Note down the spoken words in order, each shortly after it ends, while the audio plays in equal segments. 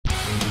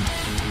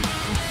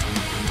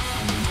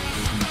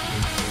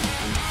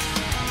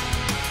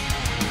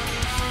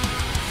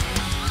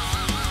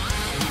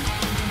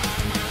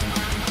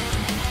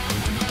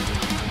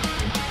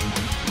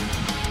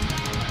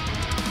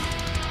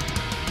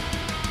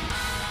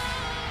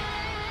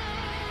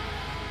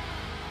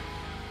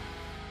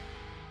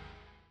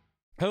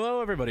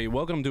Hello, everybody.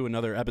 Welcome to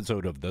another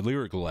episode of the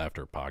Lyrical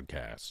After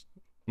Podcast.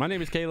 My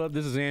name is Caleb.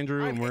 This is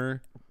Andrew, and we're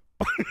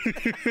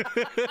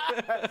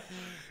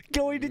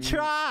going to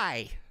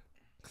try.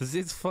 Because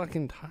it's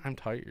fucking time. I'm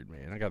tired,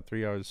 man. I got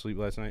 3 hours of sleep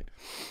last night.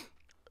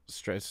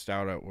 Stressed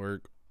out at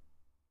work.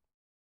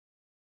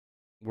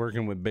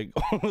 Working with big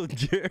old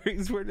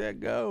Jerry's. Where'd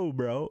that go,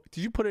 bro?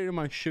 Did you put it in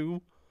my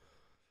shoe?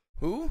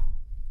 Who?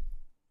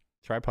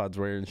 Tripod's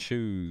wearing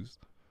shoes.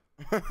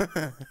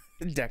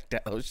 Decked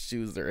out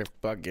shoes are a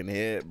fucking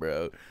hit,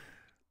 bro.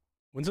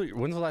 When's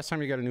the last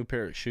time you got a new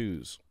pair of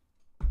shoes?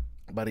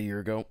 About a year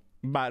ago.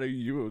 About a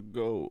year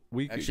ago.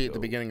 Actually, at the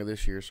beginning of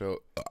this year, so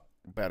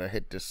better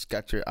hit the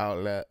Skechers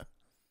outlet.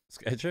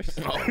 Skechers?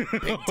 Oh,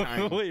 big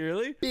time. Wait,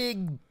 really?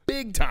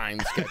 Big time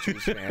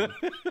Skechers, man.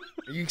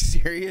 Are you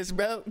serious,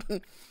 bro?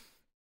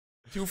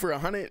 2 for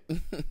 $100.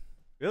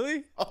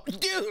 Really? Oh,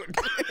 dude.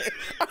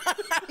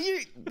 You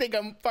think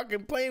I'm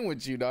fucking playing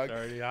with you, dog? It's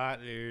already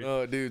hot, dude.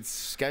 Oh, dude.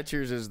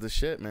 Skechers is the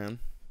shit, man.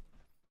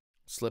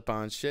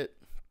 Slip-on shit.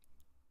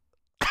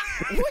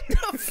 What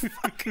the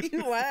fuck are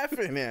you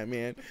laughing at,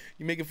 man?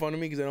 You making fun of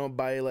me because I don't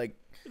buy, like,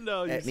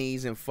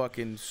 Etnies and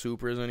fucking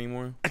Supras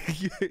anymore?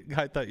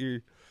 I thought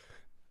you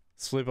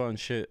slip-on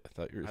shit.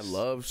 I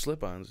love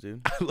slip-ons,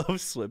 dude. I love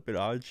slipping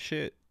on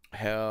shit.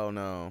 Hell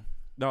no.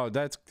 No,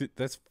 that's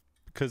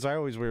because I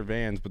always wear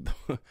Vans, but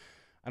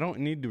I don't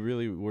need to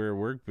really wear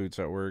work boots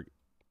at work.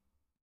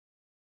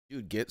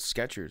 Dude, get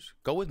Skechers.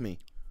 Go with me.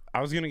 I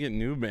was going to get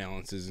New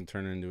Balances and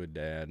turn into a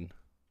dad.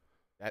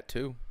 That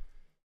too.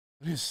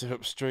 Just sit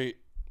up straight.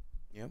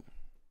 Yep.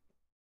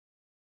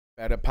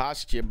 Better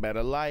posture,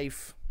 better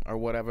life, or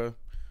whatever.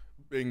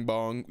 Bing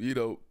bong, you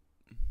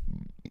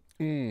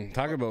know.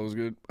 Taco Bell was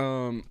good.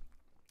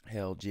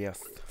 Hell, Jeff.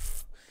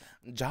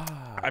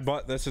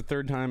 Job. That's the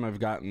third time I've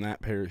gotten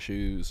that pair of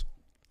shoes.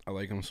 I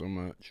like them so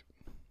much.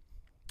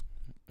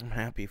 I'm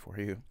happy for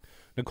you.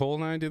 Nicole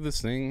and I did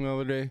this thing the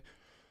other day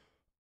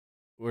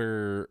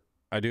where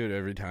I do it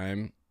every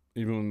time,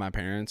 even with my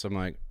parents. I'm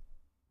like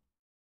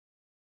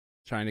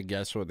trying to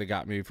guess what they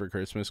got me for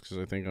Christmas because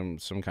I think I'm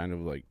some kind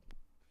of like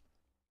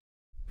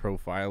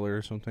profiler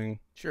or something.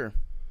 Sure.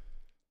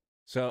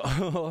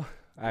 So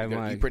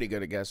You're pretty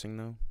good at guessing,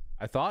 though.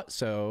 I thought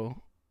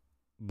so,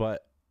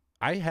 but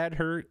I had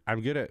her. I'm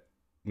good at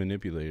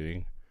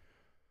manipulating.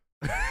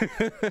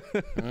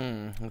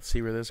 Let's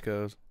see where this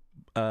goes.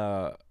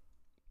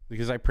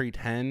 Because I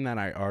pretend that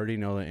I already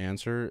know the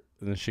answer,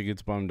 and then she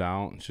gets bummed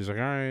out, and she's like,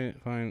 all right,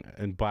 fine.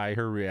 And by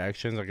her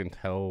reactions, I can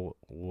tell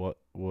what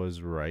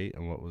was right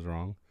and what was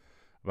wrong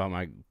about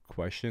my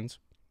questions.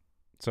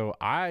 But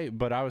I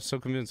was so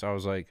convinced. I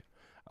was like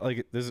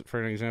this is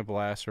for an example.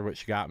 I asked her what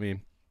she got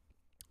me.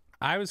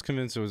 I was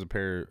convinced it was a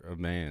pair of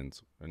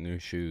Vans, or new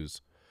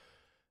shoes.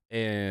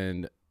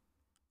 And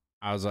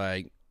I was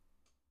like,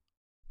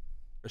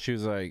 she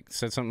was like,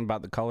 said something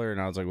about the color,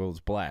 and I was like, well, it's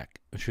black.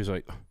 And she was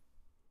like,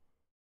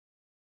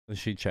 and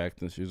she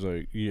checked, and she was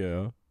like,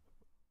 yeah.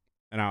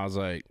 And I was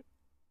like,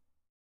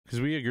 because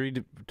we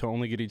agreed to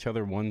only get each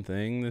other one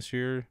thing this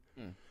year.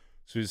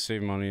 So we just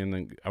save money, and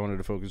then I wanted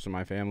to focus on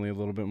my family a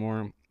little bit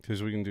more,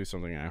 because we can do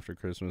something after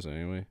Christmas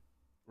anyway.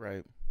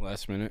 Right.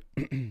 Last minute.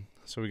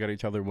 So we got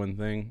each other one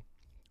thing.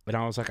 And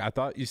I was like, I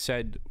thought you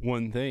said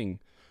one thing.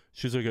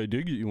 She's like, I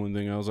did get you one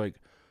thing. I was like,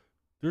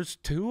 there's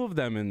 2 of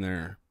them in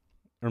there.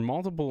 Or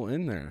multiple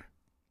in there.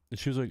 And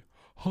she was like,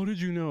 how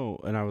did you know?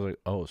 And I was like,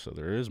 oh, so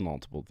there is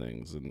multiple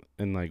things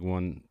in like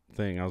one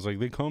thing. I was like,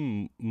 they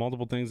come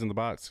multiple things in the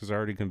box because I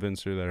already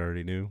convinced her that I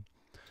already knew.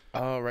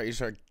 Oh, right. You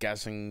start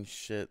guessing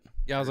shit.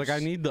 Yeah, I was like, I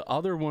need the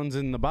other ones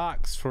in the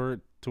box for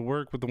it to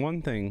work with the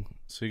one thing.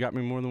 So you got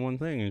me more than one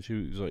thing. And she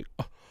was like,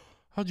 oh,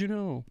 how'd you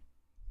know?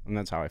 And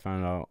that's how I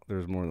found out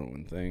there's more than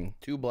one thing.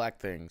 2 black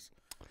things.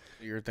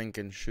 You're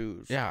thinking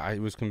shoes. Yeah, I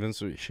was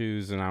convinced it was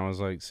shoes, and I was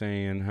like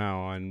saying how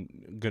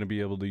I'm gonna be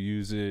able to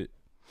use it.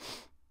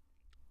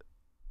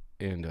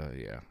 And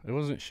yeah, it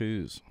wasn't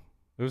shoes.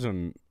 It was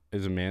a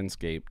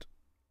Manscaped.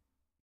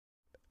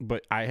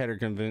 But I had her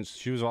convinced.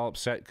 She was all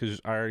upset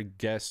because I already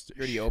guessed. You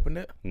already opened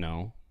it?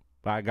 No,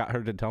 but I got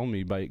her to tell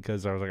me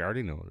because I was like, I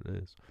already know what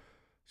it is.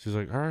 She's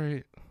like, all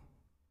right.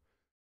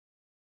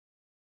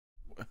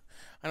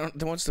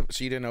 So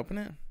you didn't open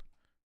it,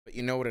 but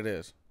you know what it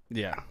is.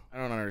 Yeah, I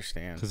don't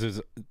understand because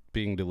it's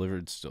being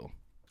delivered still.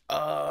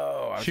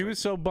 Oh, she was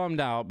so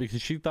bummed out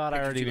because she thought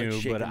I already knew,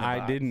 but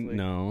I didn't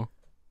know.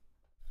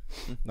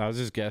 I was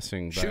just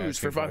guessing. Shoes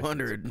for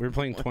 500. We were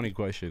playing 20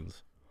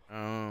 questions.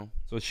 Oh,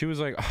 so she was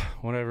like, oh,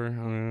 whatever,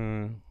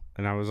 and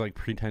I was like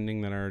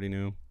pretending that I already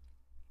knew.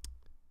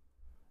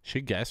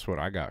 She guessed what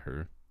I got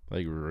her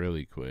like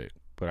really quick,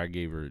 but I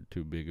gave her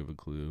too big of a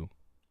clue.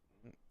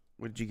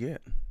 What did you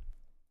get?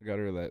 I got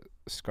her that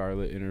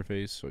Scarlett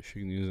interface so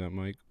she can use that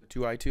mic. The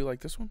 2i2 like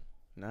this one?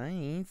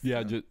 Nice.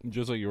 Yeah,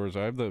 just like yours.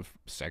 I have the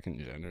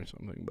 2nd gen or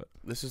something, but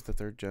this is the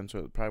 3rd gen,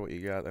 so probably what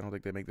you got. I don't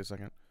think they make the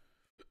 2nd.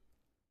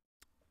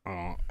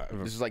 Oh,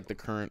 this is like the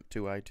current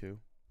 2i2.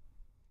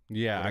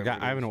 Yeah,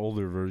 I have an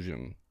older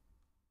version.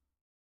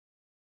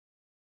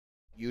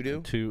 You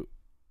do?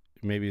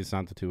 Maybe it's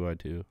not the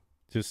 2i2.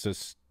 Just a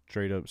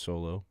straight up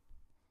solo.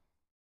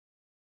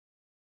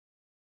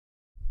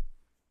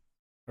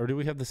 Or do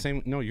we have the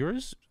same? No,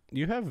 yours.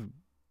 You have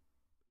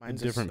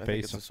Mine's a different I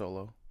face. think it's a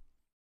solo.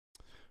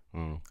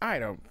 Oh. I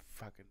don't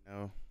fucking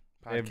know.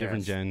 They have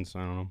different Podcasts. gens. I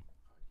don't know.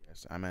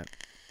 Yes, I meant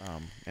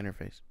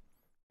interface.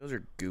 Those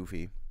are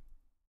goofy.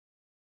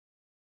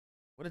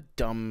 What a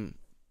dumb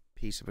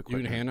piece of You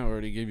equipment. and Hannah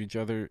already gave each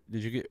other.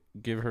 Did you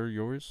give her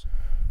yours?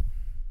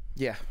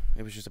 Yeah,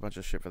 it was just a bunch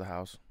of shit for the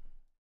house.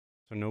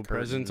 So no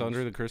presents Curtains.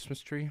 under the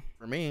Christmas tree.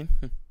 For me.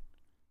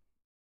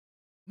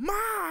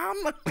 Mom!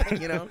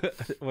 You know?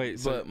 Wait,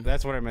 so But-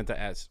 that's what I meant to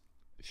ask.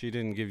 She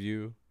didn't give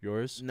you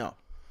yours? No.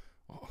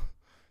 Oh.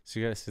 So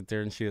you gotta sit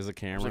there and she has a I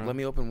camera. was like, let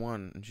me open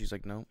one. And she's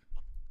like, no.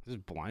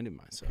 Just blinded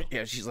myself.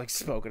 Yeah, she's like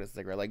smoking a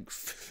cigarette. Like,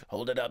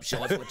 hold it up.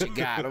 Show us what you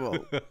got. I'm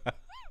like,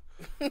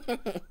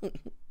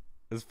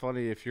 It's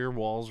funny if your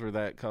walls were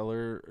that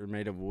color or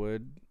made of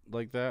wood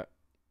like that.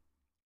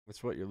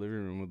 That's what your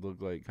living room would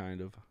look like,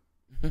 kind of.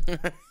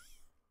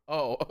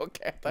 oh,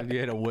 okay. And you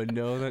had a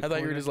window. In that I thought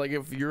you were corner. just like,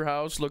 if your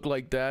house looked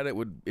like that, it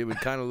would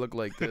kind of look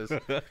like this.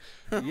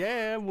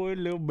 Yeah, it would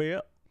a little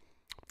bit.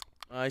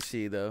 I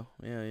see, though.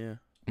 Yeah.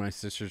 My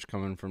sister's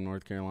coming from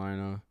North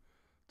Carolina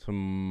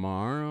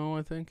tomorrow,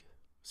 I think.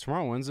 It's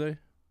tomorrow Wednesday.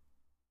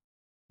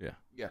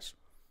 Yes.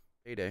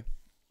 Payday.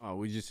 Oh,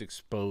 we just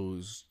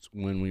exposed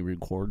when we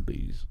record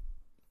these.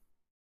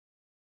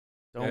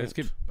 Don't.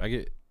 Yeah, I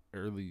get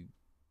early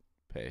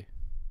pay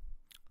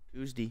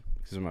Tuesday.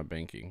 because of my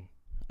banking.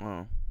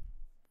 Oh.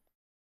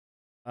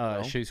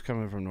 She's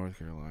coming from North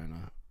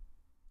Carolina.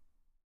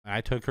 I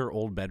took her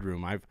old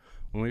bedroom.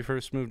 When we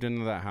first moved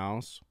into that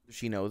house. Does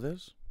she know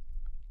this?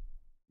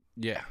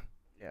 Yeah.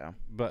 Yeah.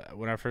 But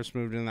when I first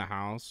moved in the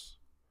house,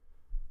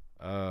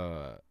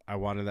 I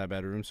wanted that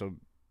bedroom so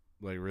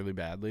like really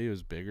badly. It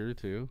was bigger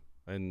too,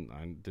 and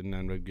I didn't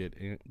end up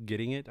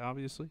getting it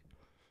obviously.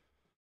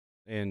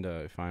 And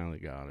I finally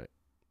got it.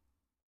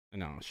 And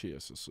now she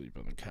has to sleep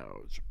on the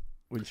couch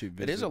when she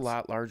visits. It is a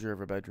lot larger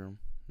of a bedroom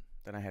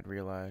than I had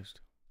realized.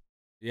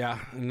 Yeah,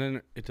 and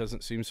then it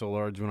doesn't seem so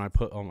large when I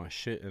put all my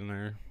shit in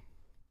there,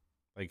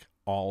 like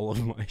all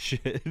of my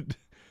shit from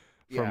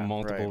Yeah,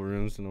 multiple right.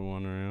 rooms into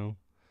one room.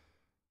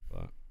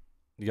 But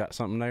you got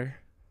something there?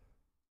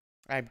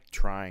 I'm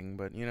trying,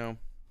 but you know,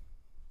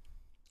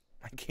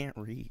 I can't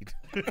read.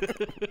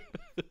 It's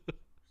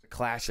a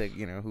classic,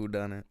 you know, who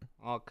done it?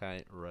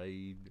 Okay,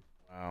 right.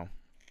 Wow.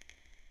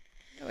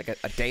 Yeah, like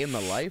a day in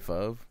the life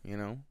of, you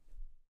know.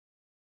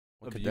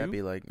 What Of could you? that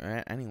be like?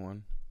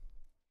 Anyone.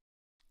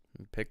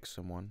 Pick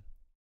someone.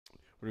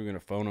 What are we gonna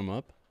phone him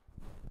up?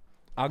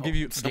 I'll give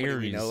you somebody we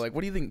Gary's. know. Like,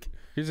 what do you think?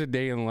 Here's a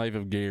day in the life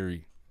of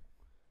Gary.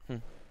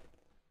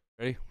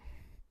 Ready?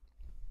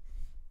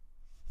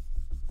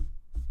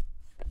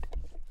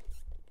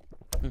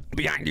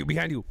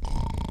 Behind you.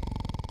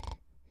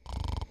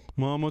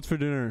 Mom, what's for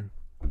dinner?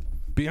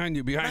 Behind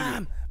you.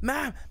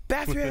 Mom,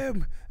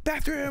 bathroom.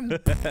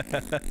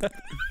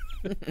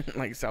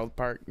 Like South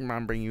Park,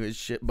 mom bring you his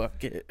shit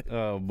bucket.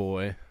 Oh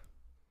boy.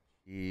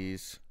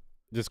 Jeez.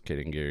 Just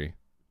kidding, Gary.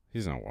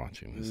 He's not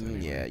watching this anymore.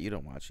 Yeah, you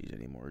don't watch these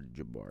anymore,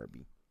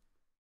 Jabarby.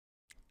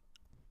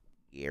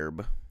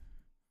 Yerb.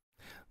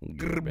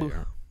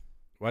 Bear.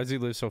 Why does he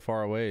live so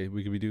far away?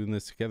 We could be doing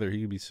this together.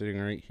 He could be sitting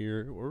right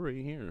here or right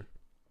here.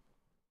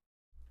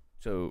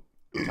 So,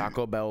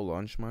 Taco Bell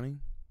lunch money?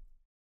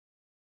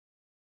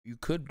 You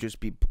could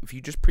just be, if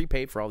you just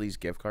prepay for all these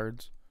gift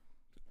cards,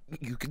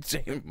 you could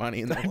save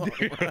money in the long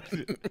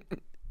run.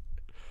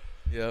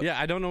 Yeah,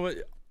 I don't know what.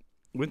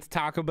 Went to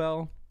Taco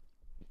Bell,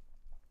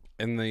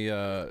 and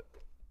the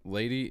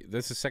lady,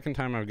 this is the second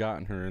time I've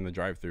gotten her in the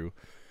drive-thru,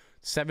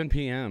 7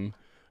 p.m.,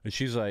 and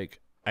she's like,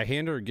 I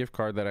hand her a gift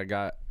card that I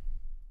got,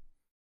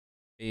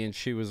 and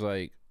she was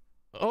like,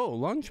 oh,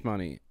 lunch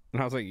money.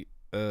 And I was like,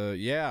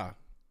 yeah.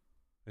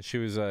 And she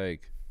was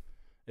like,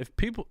 if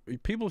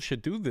people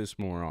should do this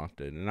more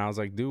often. And I was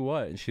like, do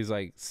what? And she's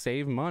like,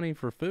 save money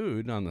for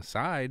food on the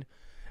side.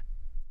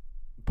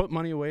 Put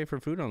money away for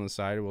food on the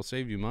side. It will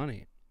save you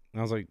money. And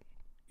I was like,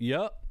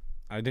 yup.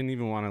 I didn't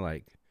even want to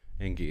like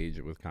engage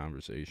it with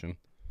conversation.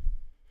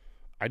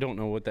 I don't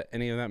know what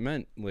any of that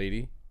meant,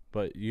 lady.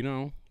 But you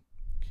know,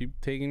 keep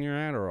taking your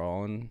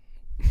Adderall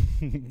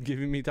and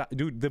giving me time.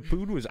 Dude, the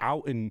food was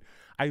out and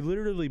I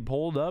literally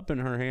pulled up and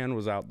her hand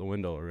was out the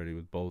window already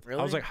with both. Really?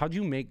 I was like, how'd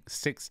you make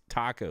 6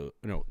 tacos?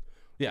 No.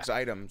 Yeah. 6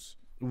 items.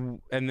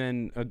 And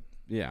then,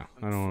 yeah,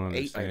 I don't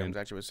understand. 8 items,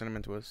 actually, with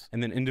cinnamon twists.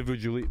 And then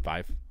individually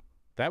 5.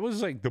 That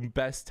was like the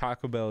best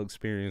Taco Bell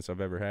experience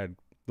I've ever had.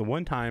 The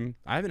one time,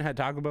 I haven't had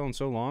Taco Bell in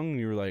so long, and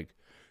you were like,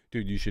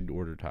 dude, you should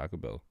order Taco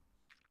Bell.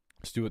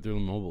 Let's do it through the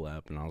mobile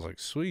app. And I was like,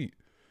 sweet.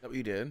 Is that what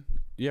you did?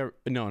 Yeah,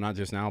 no, not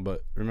just now,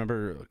 but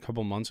remember a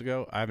couple months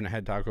ago, I haven't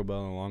had Taco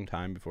Bell in a long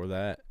time before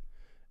that.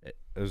 It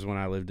was when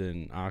I lived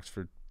in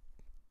Oxford,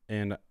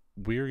 and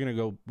we were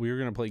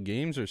gonna play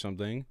games or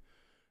something. And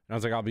I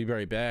was like, I'll be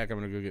right back. I'm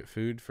gonna go get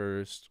food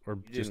first, or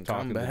You just didn't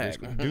talking come to back.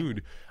 Discord.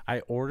 Dude, I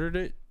ordered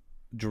it,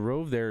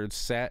 drove there,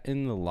 sat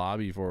in the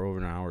lobby for over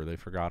an hour. They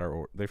forgot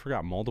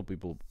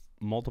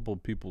multiple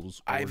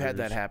people's. I've had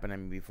that orders. happen to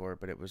me before,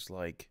 but it was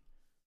like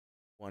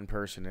one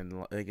person,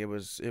 and like it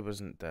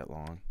wasn't that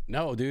long.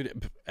 No,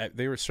 dude,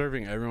 they were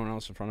serving everyone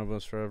else in front of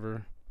us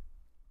forever.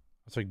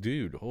 It's like,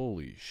 dude,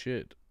 holy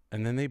shit.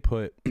 And then they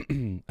put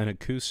an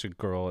acoustic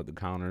girl at the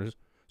counters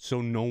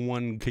so no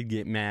one could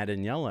get mad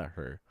and yell at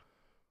her.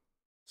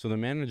 So the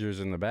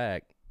manager's in the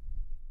back.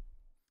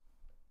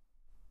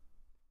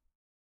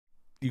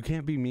 You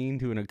can't be mean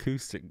to an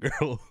acoustic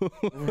girl.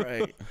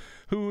 Right.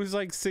 Who was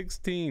like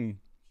 16.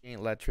 She ain't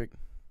electric.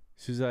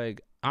 She's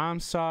like, I'm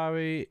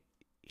sorry.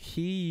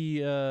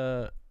 He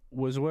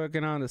was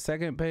working on the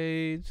second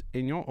page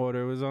and your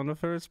order was on the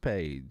first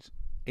page.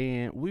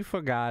 And we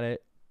forgot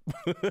it.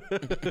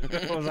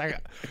 I was like,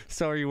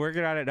 so are you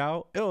working on it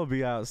now? It'll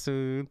be out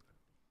soon.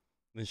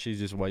 Then she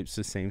just wipes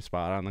the same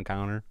spot on the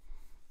counter.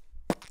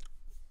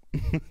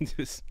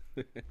 Just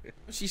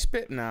She's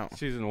spitting out.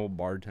 She's an old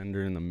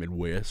bartender in the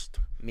Midwest.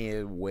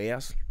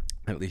 Midwest?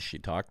 At least she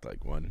talked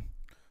like one.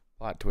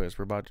 Plot twist.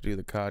 We're about to do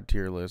the COD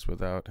tier list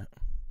without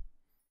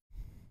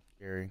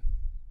Gary.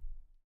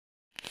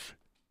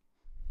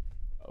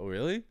 Oh,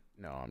 really?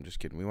 No, I'm just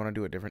kidding. We want to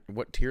do a different...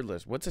 What tier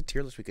list? What's a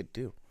tier list we could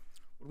do?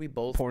 What do we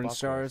both... Porn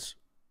stars?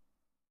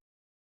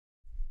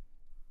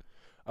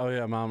 Oh,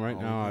 yeah, Mom. Right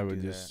now, I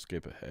would just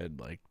skip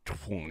ahead like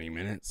 20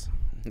 minutes.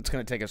 It's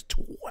going to take us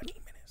 20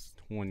 minutes.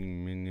 20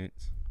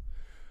 minutes.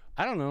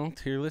 I don't know.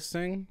 Tier list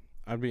thing?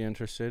 I'd be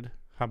interested.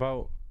 How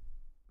about...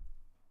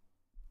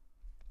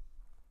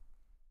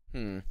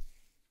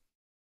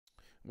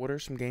 What are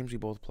some games we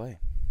both play?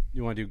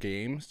 You want to do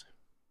games?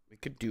 We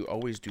could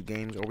always do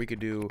games, or we could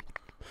do...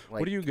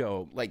 Like, what do you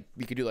go? Like,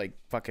 we could do, like,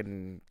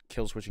 fucking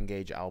Kill Switch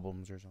Engage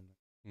albums or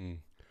something.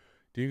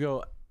 Do you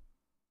go...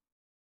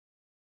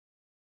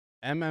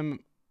 Do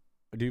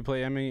you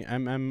play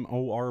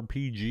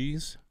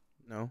MMORPGs?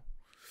 No.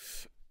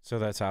 So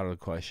that's out of the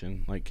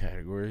question, like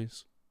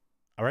categories.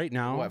 Right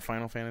now... What,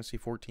 Final Fantasy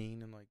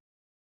 14 and, like,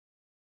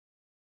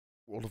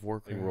 World of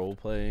Warcraft? Like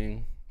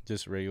role-playing,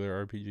 just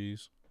regular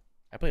RPGs?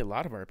 I play a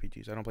lot of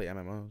RPGs. I don't play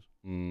MMOs.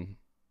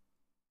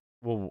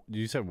 Well,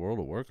 you said World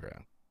of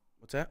Warcraft.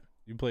 What's that?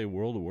 You play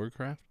World of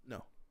Warcraft?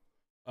 No.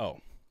 Oh.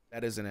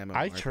 That is an MMO.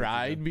 I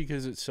tried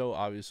because it's so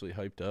obviously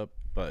hyped up,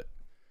 but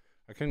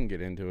I couldn't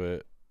get into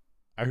it.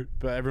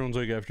 But everyone's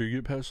like, after you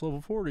get past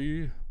level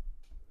 40,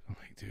 I'm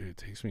like, dude, it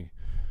takes me.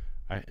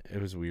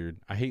 It was weird.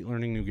 I hate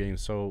learning new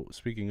games. So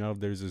speaking of,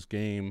 there's this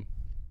game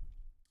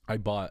I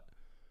bought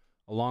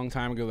a long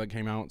time ago that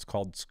came out. It's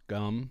called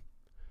Scum,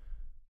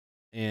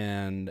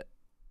 and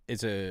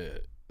it's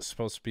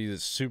supposed to be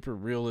this super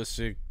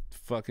realistic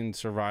fucking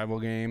survival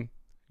game.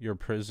 You're a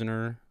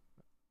prisoner.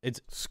 It's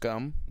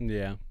Scum?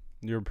 Yeah.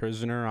 You're a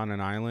prisoner on an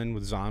island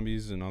with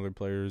zombies and other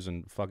players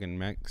and fucking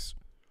mechs.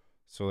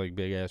 So like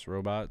big ass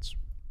robots.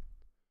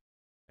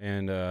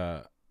 And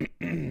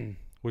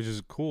which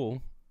is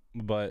cool,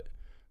 but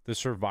the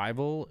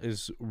survival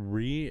is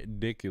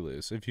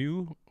ridiculous. If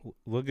you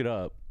look it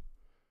up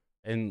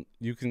and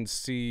you can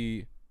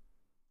see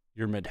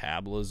your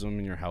metabolism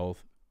and your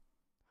health,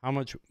 how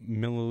much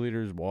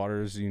milliliters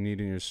waters you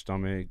need in your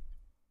stomach,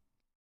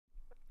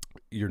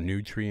 your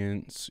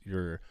nutrients,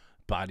 your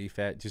body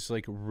fat, just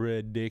like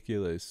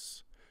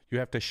ridiculous. You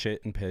have to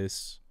shit and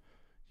piss.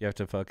 You have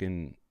to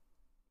fucking...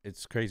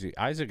 It's crazy.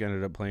 Isaac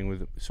ended up playing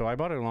with... So I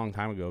bought it a long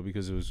time ago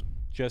because it was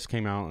just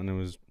came out and it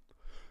was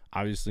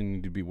obviously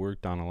need to be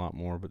worked on a lot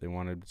more, but they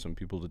wanted some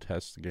people to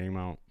test the game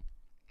out.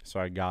 So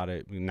I got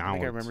it. Now I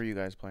remember you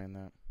guys playing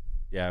that.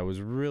 Yeah, it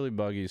was really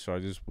buggy, so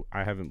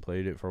I haven't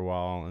played it for a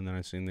while, and then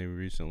I seen they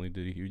recently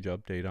did a huge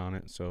update on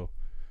it, so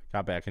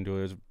got back into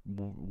it. It's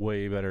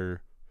way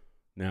better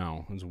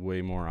now. It's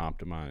way more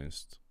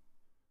optimized,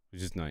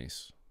 which is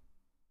nice.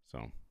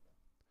 So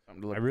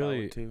something to look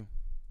forward to.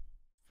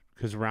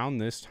 Because around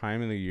this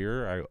time of the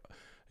year,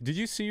 did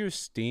you see your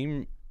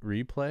Steam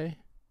replay?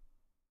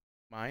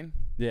 Mine?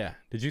 Yeah.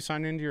 Did you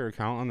sign into your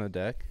account on the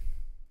deck?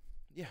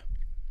 Yeah.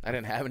 I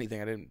didn't have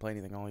anything. I didn't play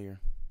anything all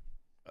year.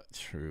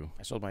 True.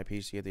 I sold my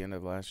PC at the end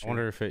of last year. I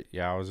wonder if it...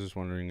 Yeah, I was just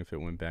wondering if it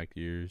went back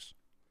years.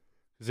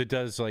 Because it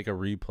does like a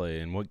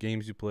replay and what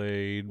games you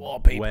played.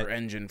 Wallpaper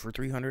engine for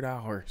 300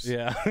 hours.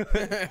 Yeah.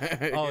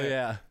 Oh,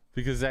 yeah.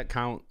 Because that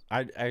count...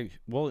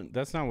 Well,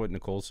 that's not what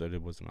Nicole said.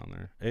 It wasn't on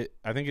there.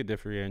 I think it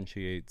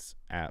differentiates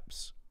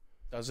apps.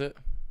 Does it?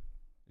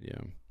 Yeah.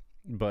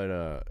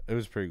 But it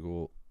was pretty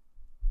cool.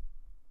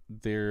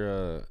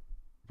 They're...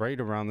 right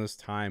around this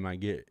time, I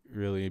get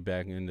really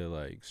back into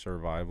like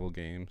survival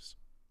games.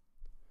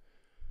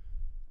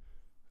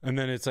 And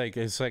then it's like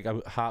a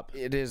hop.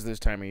 It is this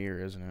time of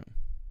year, isn't it?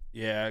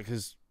 Yeah,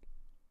 because,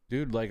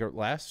 dude, like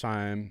last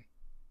time,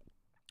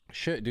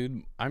 shit,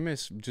 dude, I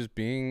miss just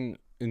being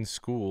in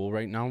school.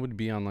 Right now would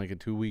be on like a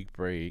 2-week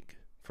break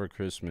for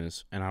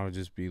Christmas, and I would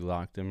just be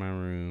locked in my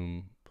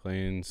room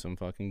playing some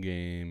fucking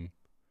game.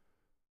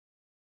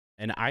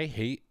 And I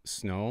hate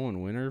snow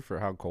and winter for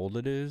how cold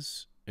it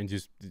is and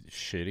just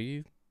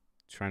shitty.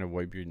 Trying to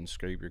wipe and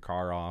scrape your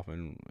car off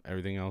and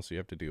everything else you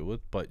have to deal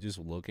with, but just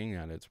looking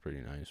at it's pretty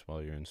nice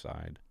while you're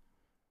inside.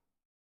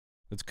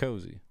 It's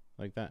cozy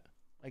like that.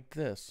 Like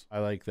this. I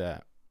like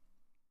that.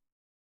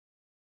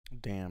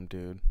 Damn,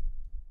 dude.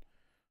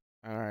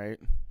 All right.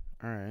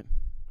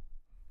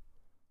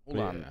 Hold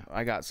on. Yeah.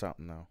 I got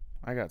something though.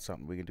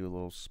 We can do a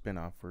little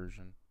spin-off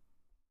version.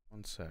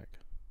 One sec.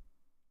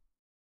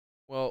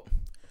 Well,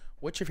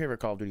 what's your favorite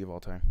Call of Duty of all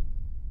time?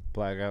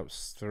 Black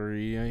Ops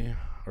 3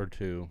 or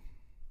 2.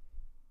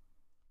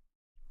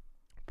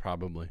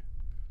 Probably.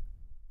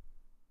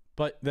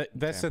 But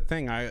that's the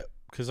thing.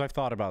 Because I've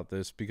thought about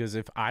this. Because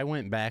if I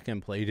went back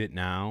and played it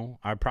now,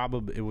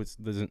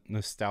 the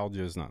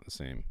nostalgia is not the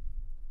same.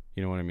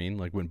 You know what I mean?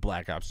 Like when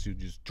Black Ops 2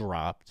 just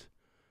dropped,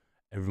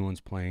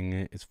 everyone's playing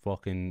it. It's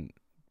fucking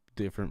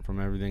different from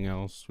everything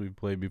else we've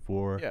played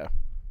before. Yeah.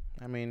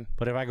 I mean,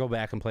 but if I go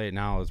back and play it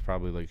now, it's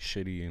probably like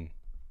shitty and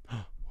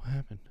what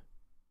happened?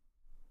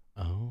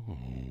 Oh.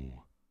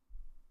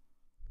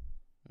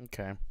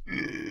 Okay.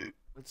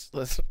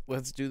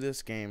 let's do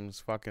this game's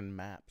fucking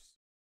maps.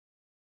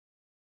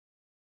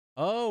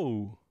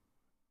 Oh.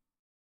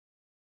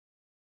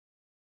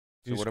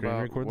 So what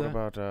about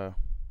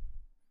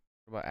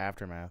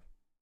Aftermath?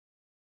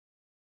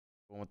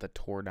 The one with the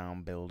tore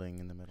down building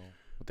in the middle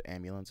with the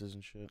ambulances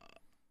and shit.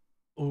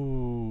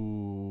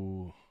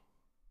 Ooh.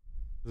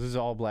 This is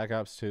all Black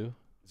Ops 2?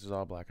 This is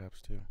all Black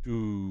Ops 2.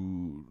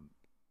 Dude.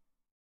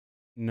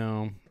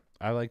 No.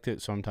 I liked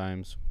it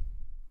sometimes.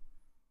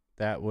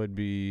 That would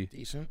be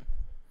decent.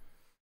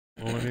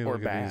 Well, let me or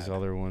look bad. at these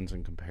other ones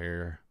and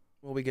compare.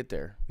 Well, we get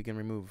there. We can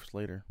remove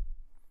later.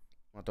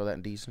 Want to throw that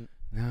in decent?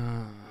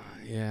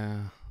 Yeah.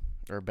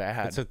 Or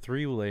bad? It's a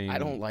 3-lane. I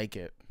don't like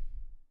it.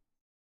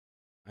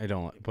 I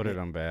don't put it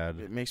on bad.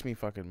 It makes me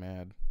fucking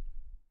mad.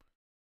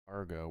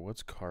 Cargo.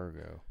 What's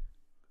cargo?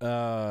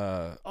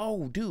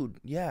 Oh, dude.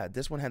 Yeah,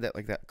 this one had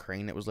that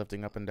crane that was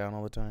lifting up and down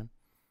all the time.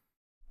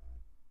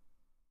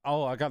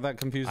 Oh, I got that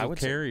confused with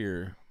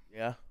carrier.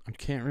 Yeah. I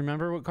can't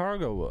remember what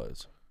cargo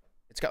was.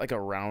 It's got like a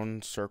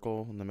round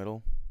circle in the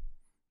middle.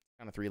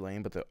 Kind of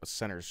 3-lane, but the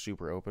center is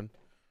super open.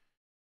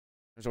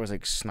 There's always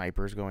like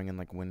snipers going in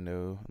like the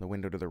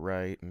window to the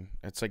right, and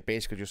it's like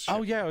basically just.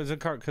 Oh yeah, it was a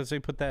car because they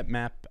put that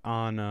map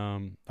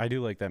on. I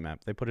do like that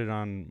map. They put it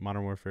on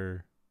Modern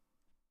Warfare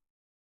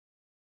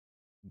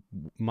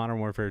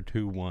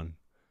 2.1.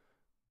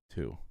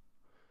 2.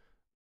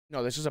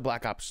 No, this is a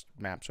Black Ops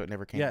map, so it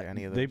never came to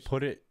any of those. They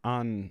put it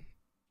on.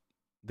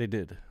 They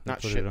did. They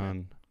Not put shit it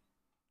on.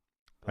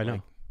 I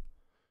know.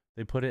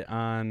 They put it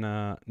on.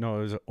 No,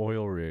 it was an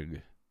oil rig.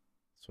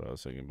 That's what I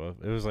was thinking about.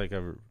 It was like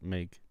a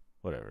make.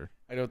 Whatever.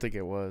 I don't think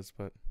it was,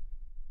 but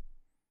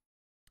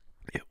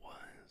it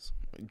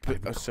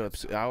was. So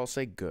I'll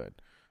say good,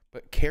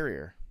 but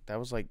carrier. That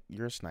was like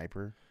you're a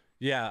sniper.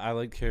 Yeah, I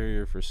like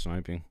carrier for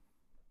sniping.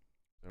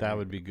 That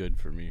would be good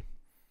for me.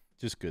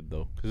 Just good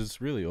though, because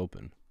it's really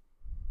open.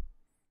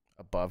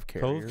 Above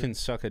carrier. Cove can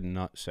suck a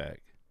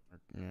nutsack.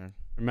 Yeah.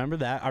 Remember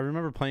that? I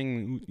remember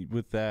playing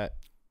with that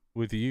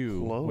with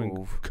you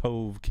when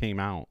Cove came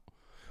out.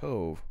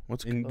 Cove.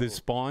 What's and Cove? The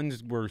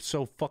spawns were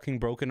so fucking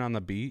broken on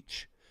the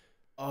beach.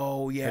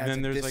 Oh yeah, and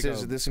then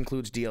there's this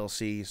includes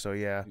DLC, so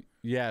yeah.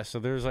 Yeah, so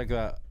there's like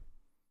a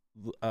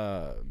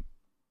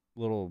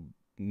little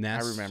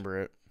nest. I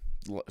remember it.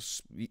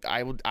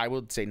 I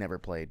would say never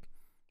played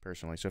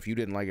personally. So if you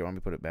didn't like it, want me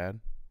to put it bad?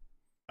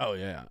 Oh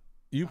yeah,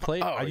 you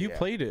played. You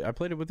played it. I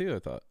played it with you. I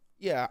thought.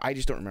 Yeah, I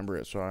just don't remember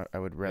it, so I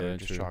would rather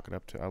just true. chalk it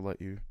up to. I'll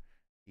let you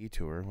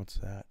detour. What's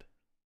that?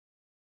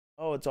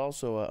 Oh, it's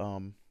also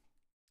a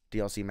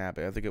DLC map.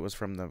 I think it was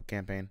from the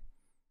campaign.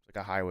 It's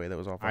like a highway that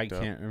was all fucked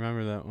up. I can't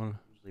remember that one.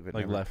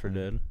 Like Left 4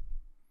 Dead.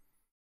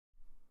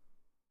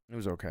 It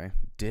was okay.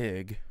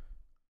 Dig.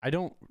 I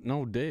don't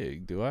know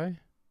Dig, do I?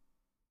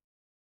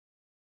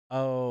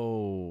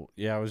 Oh,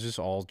 yeah, it was just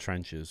all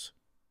trenches.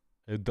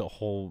 The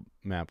whole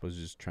map was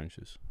just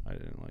trenches. I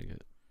didn't like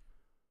it.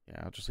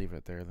 Yeah, I'll just leave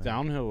it there then.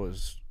 Downhill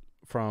was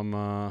from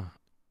I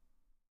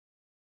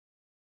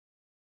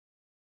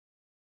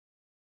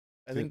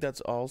think that's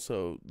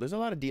also there's a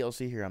lot of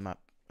DLC here I'm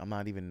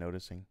not even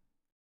noticing.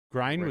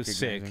 Grind was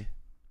sick.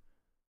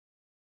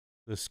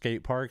 The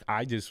skate park,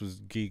 I just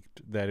was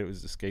geeked that it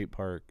was a skate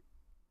park.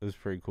 It was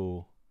pretty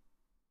cool.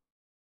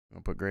 You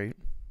want to put great?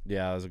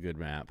 Yeah, that was a good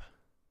map.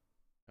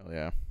 Hell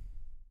yeah.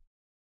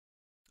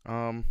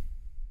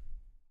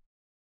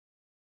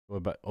 What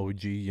about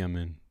OG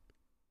Yemen?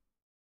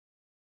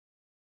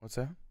 What's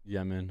that?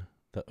 Yemen,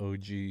 the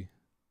OG.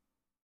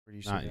 Where do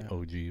you see Not that?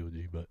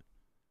 OG,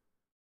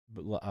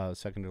 but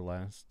second to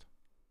last.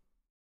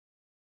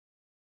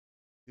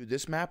 Dude,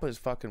 this map is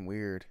fucking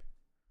weird.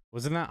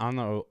 Wasn't that on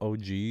the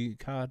OG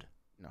COD?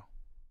 No.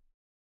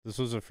 This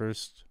was the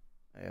first.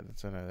 Yeah,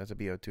 that's a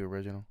BO2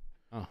 original.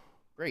 Oh.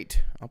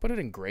 Great. I'll put it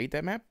in great.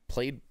 That map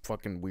played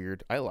fucking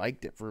weird. I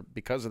liked it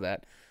because of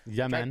that.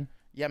 Yeah, man.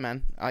 Yeah,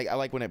 man. I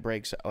like when it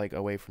breaks like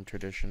away from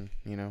tradition,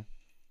 you know?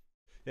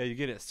 Yeah, you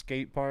get a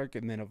skate park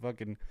and then a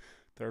fucking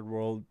third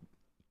world.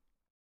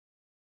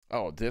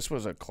 Oh, this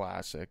was a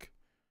classic.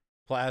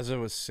 Plaza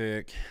was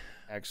sick.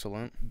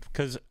 Excellent.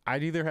 Because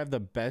I'd either have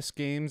the best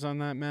games on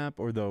that map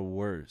or the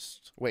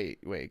worst. Wait.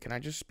 Can I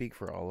just speak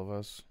for all of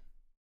us?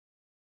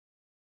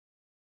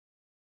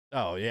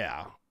 Oh,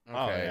 yeah. Okay.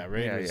 Oh, yeah.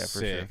 Raid was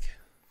sick. Sure.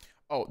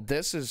 Oh,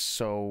 this is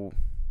so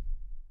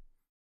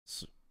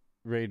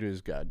Raid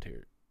was god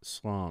tier.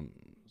 Slums.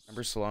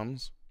 Remember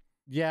Slums?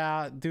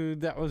 Yeah,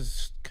 dude, that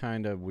was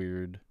kind of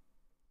weird.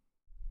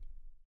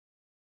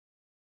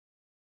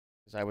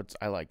 Because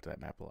I liked that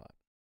map a lot.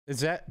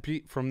 Is that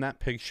from that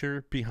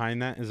picture?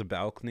 Behind that is a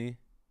balcony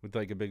with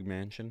like a big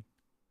mansion.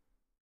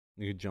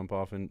 You could jump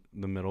off, and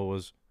the middle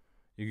was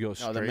you go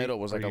straight. No, the middle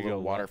was like a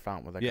little water left.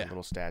 fountain with like a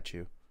little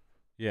statue.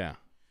 Yeah.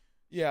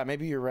 Yeah,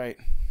 maybe you're right.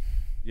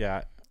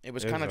 Yeah. It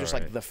was kind of just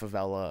like the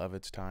favela of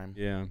its time.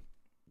 Yeah.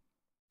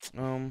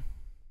 Where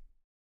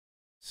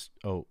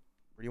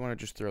do you want to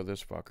just throw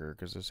this fucker?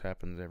 Because this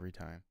happens every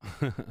time.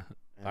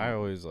 I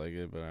always like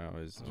it, but I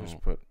always I'll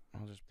just put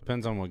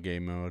depends on what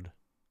game mode.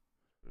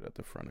 Put it at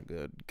the front of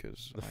good,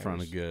 because The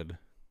front of good.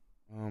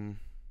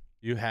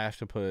 You have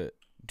to put.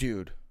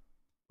 Dude,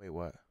 wait,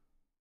 what?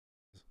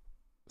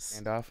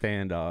 Standoff.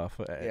 Standoff.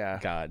 Yeah.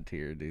 God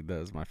tier, dude. That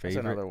was my favorite.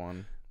 That's another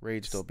one.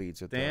 Raid still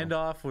beats it.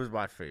 Standoff was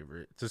my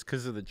favorite, just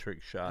because of the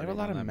trick shot. I have a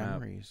lot of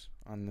memories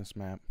on this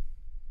map.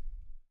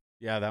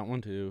 Yeah, that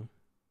one too.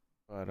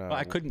 But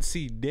I couldn't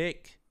see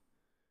dick.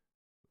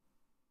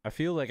 I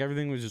feel like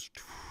everything was just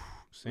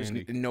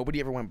sandy. Nobody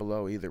ever went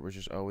below either. It was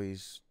just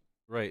always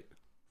right.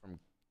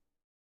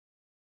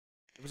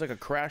 It was like a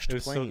crashed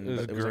plane. It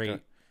was great.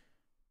 Like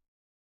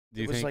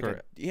Do you think?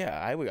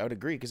 I would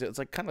agree, because it's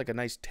like kind of like a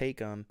nice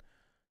take on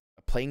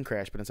a plane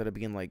crash, but instead of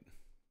being like.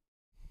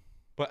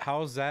 But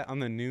how's that on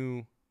the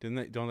new? Don't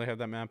they have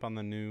that map on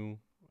the new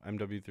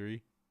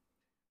MW3?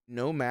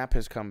 No map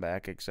has come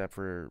back except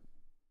for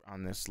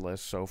on this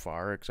list so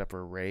far, except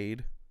for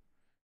Raid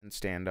and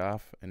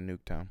Standoff and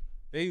Nuketown.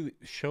 They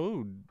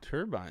showed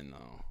Turbine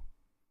though.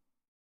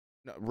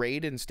 No,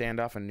 Raid and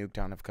Standoff and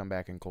Nuketown have come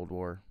back in Cold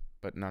War,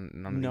 but none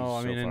of these No,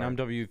 I mean so far. in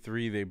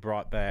MW3 they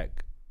brought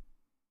back,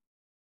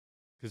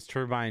 because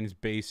Turbine's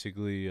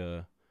basically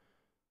a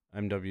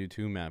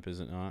MW2 map, is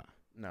it not?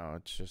 No,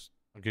 it's just.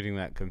 I'm getting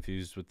that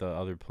confused with the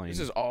other plane.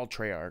 This is all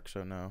Treyarch,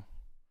 so no.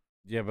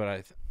 Yeah,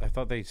 but I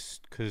thought they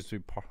thought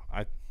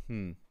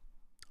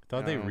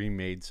they No.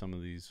 remade some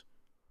of these.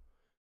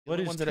 What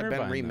is ones that have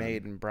been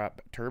remade and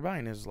brought?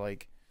 Turbine is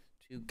like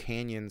 2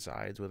 canyon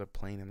sides with a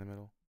plane in the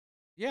middle.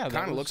 Yeah,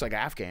 Kind of looks like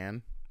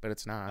Afghan, but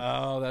it's not.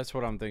 Oh, that's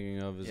what I'm thinking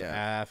of. Is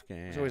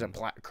Afghan? There's always a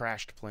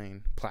crashed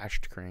plane,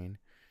 plashed crane.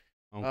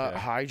 Okay.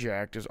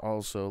 Hijacked is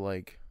also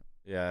like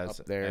up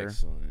there.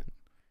 Excellent.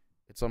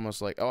 It's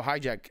almost like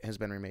Hijack has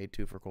been remade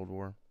too for Cold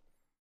War.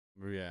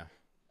 Yeah.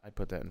 I'd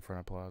put that in front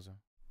of Plaza.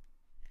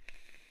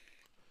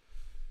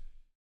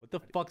 What the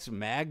fuck's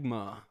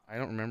Magma? I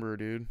don't remember,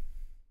 dude.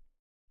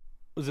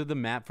 Was it the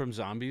map from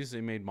Zombies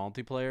they made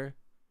multiplayer?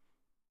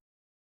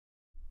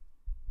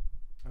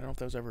 I don't know if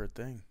that was ever a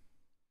thing.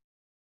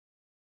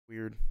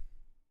 Weird.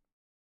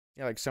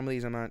 Yeah, like some of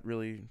these I'm not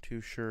really too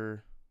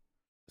sure.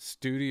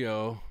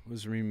 Studio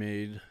was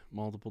remade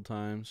multiple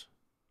times.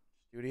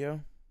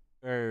 Studio?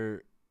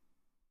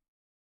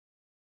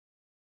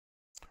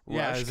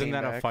 Yeah, isn't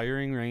that a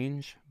firing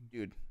range?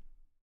 Dude.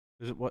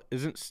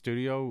 Isn't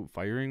Studio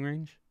firing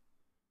range?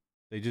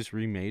 They just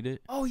remade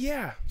it? Oh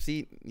yeah.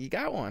 See, you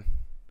got one.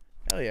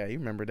 Hell yeah, you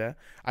remember that.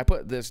 I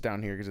put this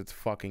down here because it's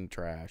fucking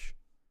trash.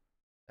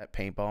 That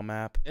paintball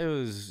map. It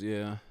was,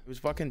 yeah. It was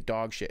fucking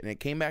dog shit, and it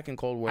came back in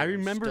Cold War. I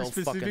remember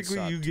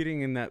specifically you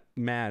getting in that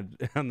mad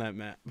on that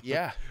map.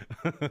 Yeah.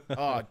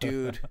 Oh,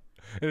 dude.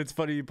 And it's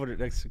funny you put it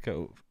next to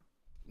Cove.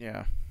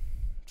 Yeah.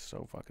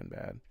 So fucking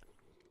bad.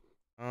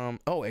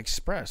 Oh,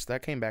 Express.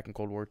 That came back in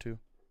Cold War too.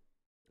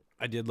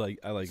 I like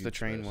it's the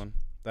train one.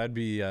 That'd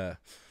be better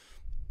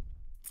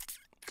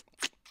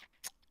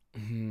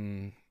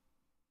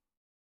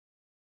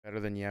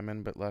than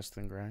Yemen, but less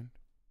than Grind.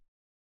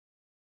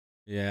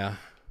 Yeah.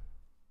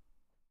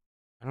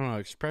 I don't know.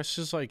 Express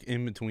is like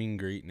in between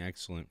great and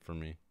excellent for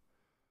me.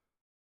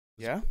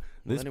 Yeah?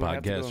 This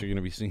podcast, you're going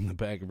to be seeing the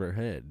back of our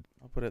head.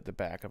 I'll put it at the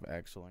back of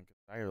excellent.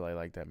 I really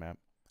like that map.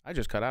 I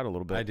just cut out a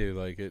little bit. I do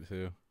like it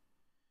too.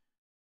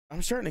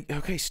 I'm starting to...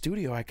 Okay,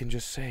 Studio, I can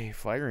just say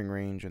firing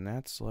range, and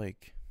that's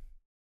like...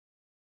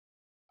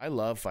 I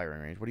love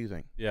firing range. What do you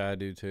think? Yeah, I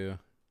do too.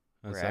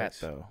 That's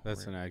though.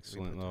 That's an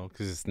excellent though,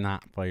 because it's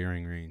not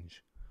firing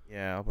range.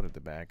 Yeah, I'll put it at the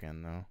back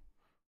end though.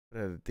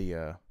 Put it at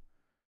the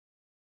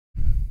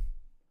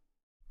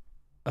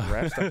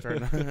rest.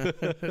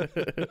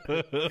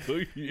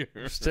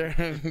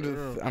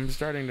 I'm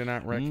starting to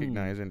not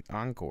recognize an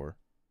Encore.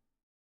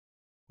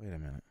 Wait a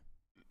minute.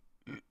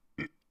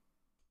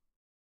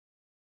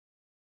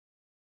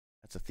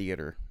 That's a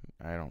theater.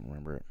 I don't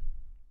remember it.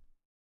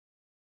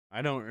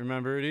 I don't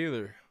remember it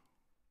either.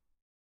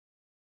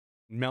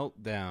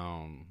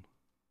 Meltdown.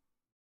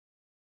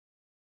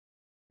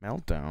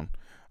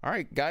 All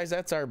right, guys,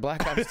 that's our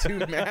Black Ops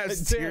 2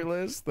 maps tier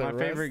list. My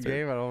favorite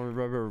game. I don't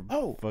remember.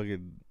 Oh,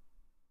 fucking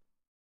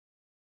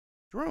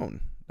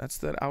Drone. That's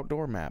the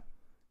outdoor map.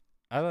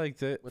 I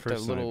liked it with for the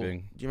little. Do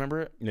sniping. you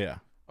remember it? Yeah.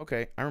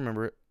 Okay, I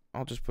remember it.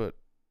 I'll just put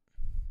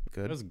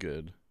good. It was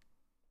good.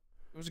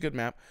 It was a good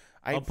map.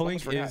 Uplink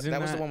is in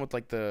that was the one with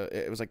like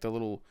it was like the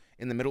little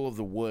in the middle of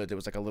the woods. It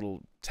was like a little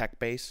tech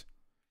base.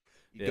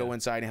 You go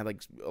inside and had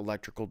like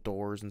electrical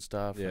doors and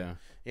stuff. Yeah. And,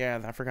 yeah,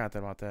 I forgot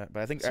about that.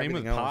 But I think same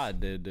with else, Pod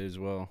did as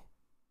well.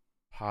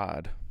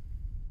 Pod.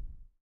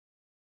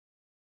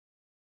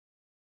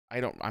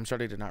 I'm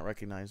starting to not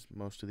recognize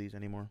most of these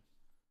anymore.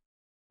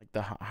 Like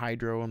the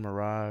Hydro and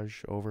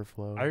Mirage,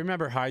 Overflow. I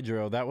remember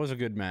Hydro. That was a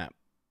good map.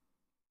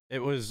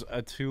 It was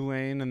a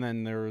 2-lane, and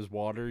then there was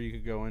water you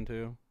could go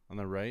into on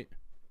the right.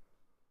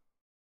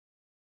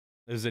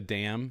 There's a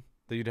dam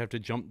that you'd have to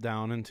jump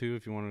down into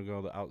if you wanted to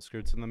go to the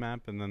outskirts of the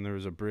map, and then there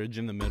was a bridge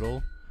in the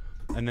middle,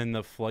 and then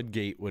the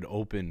floodgate would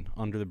open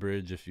under the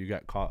bridge. If you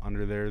got caught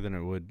under there, then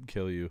it would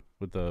kill you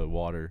with the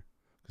water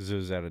because it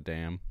was at a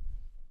dam.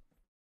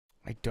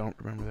 I don't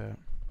remember that.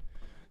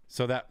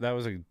 So that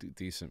was a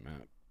decent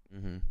map.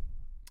 Mm-hmm.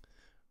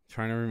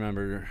 Trying to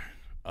remember.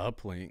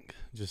 Uplink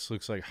just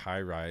looks like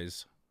high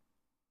rise.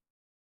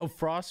 Oh,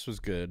 Frost was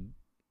good.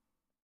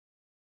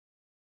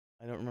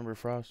 I don't remember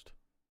Frost.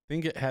 I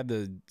think it had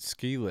the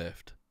ski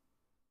lift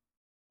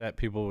that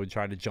people would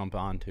try to jump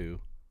onto.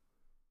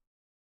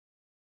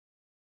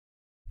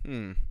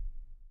 I'm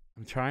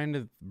trying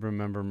to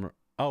remember.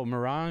 Oh,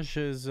 Mirage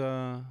is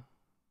it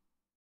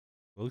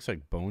looks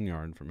like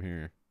Boneyard from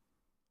here.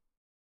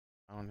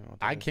 I don't know.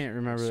 I can't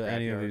remember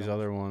any of these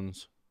other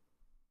ones.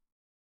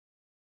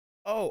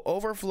 Oh,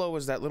 Overflow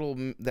was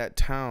that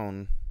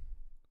town.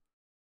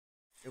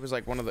 It was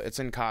like it's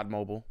in COD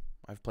Mobile.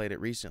 I've played it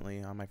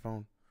recently on my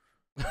phone.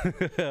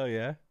 Hell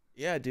yeah.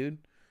 Yeah, dude.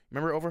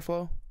 Remember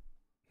Overflow?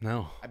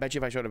 No. I bet you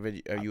if I showed a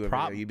video,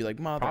 you'd be like,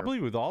 mother. Probably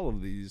with all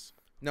of these.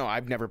 No,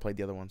 I've never played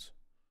the other ones.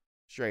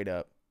 Straight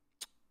up.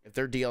 If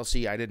they're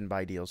DLC, I didn't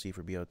buy DLC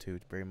for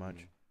BO2 very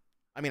much.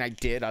 I mean, I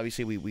did.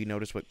 Obviously, we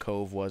noticed what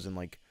Cove was in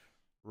like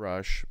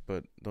Rush,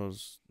 but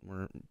those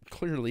were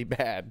clearly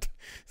bad.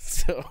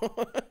 So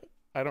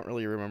I don't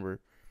really remember.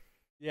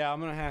 Yeah, I'm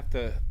gonna have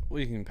to.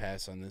 We can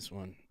pass on this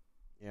one.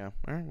 Yeah.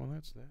 All right. Well,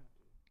 that's that.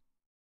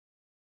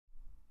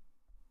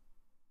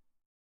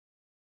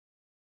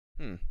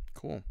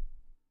 Cool.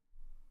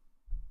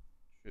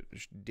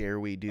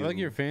 Dare we do? I like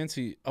your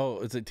fancy.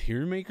 Oh, it's a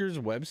Tier Maker's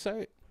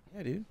website.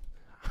 Yeah, dude.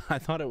 I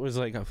thought it was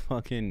like a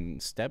fucking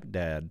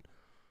stepdad.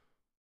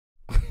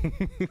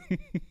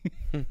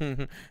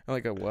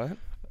 Like a what?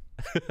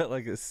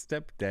 Like a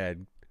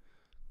stepdad.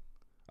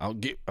 I'll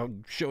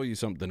show you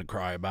something to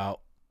cry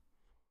about.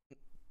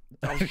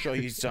 I'll show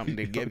you something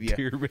to give you.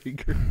 Tier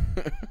Maker.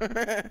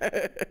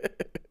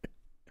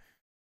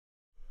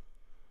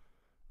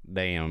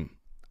 Damn.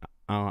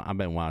 I've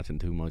been watching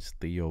too much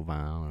Theo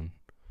Vaughn.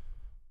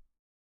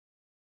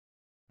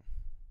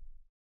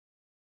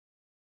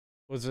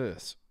 What's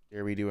this?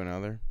 Dare we do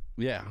another?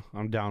 Yeah,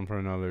 I'm down for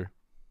another.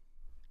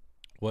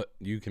 What?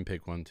 You can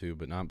pick one too,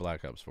 but not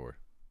Black Ops 4.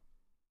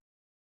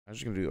 I was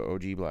just gonna do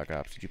OG Black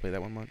Ops. Did you play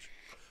that one much?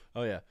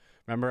 Oh yeah.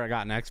 Remember I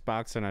got an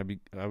Xbox and I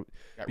got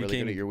really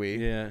good at your Wii?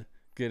 Yeah,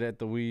 good at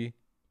the Wii.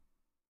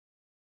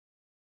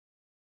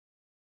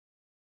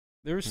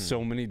 There were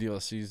so many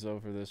DLCs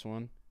though for this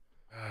one.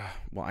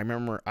 Well,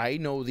 I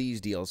know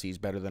these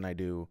DLCs better than I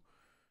do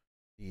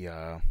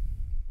the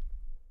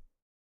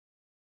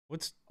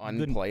what's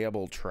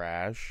unplayable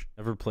trash.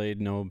 Ever played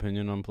No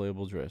Opinion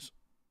Unplayable Trash?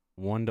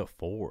 1 to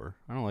 4.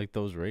 I don't like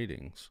those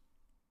ratings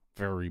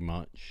very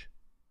much.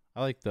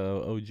 I like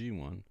the OG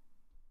one.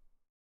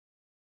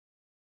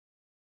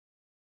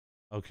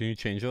 Oh, can you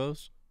change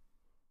those?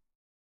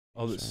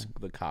 Oh,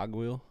 the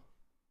cogwheel.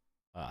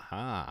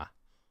 Aha.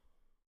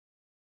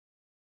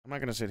 I'm not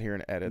gonna sit here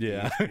and edit.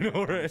 Yeah, these. I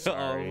know, right?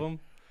 All of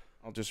them.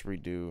 I'll just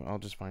redo. I'll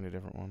just find a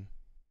different one.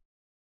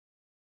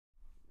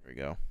 There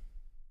we go.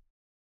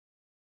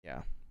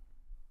 Yeah.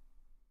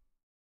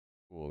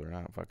 Cool. They're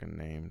not fucking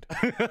named.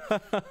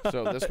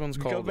 So this one's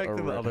called. Go back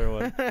to the other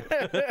one.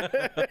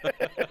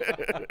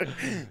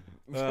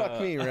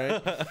 Fuck me,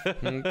 right?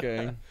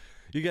 Okay.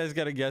 You guys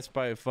got to guess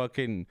by a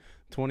fucking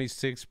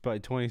 26 by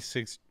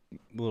 26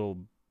 little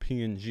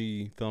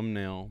PNG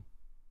thumbnail.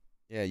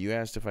 Yeah, you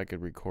asked if I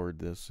could record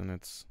this, and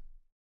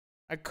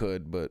I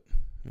could, but,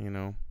 I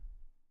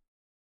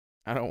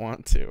don't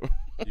want to.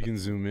 You can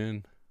zoom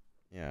in.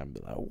 Yeah, I'd be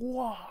like,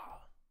 wow.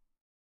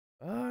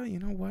 You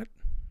know what?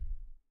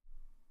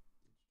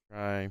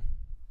 Try.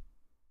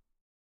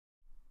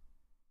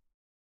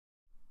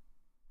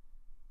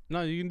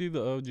 No, you can do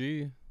the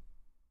OG.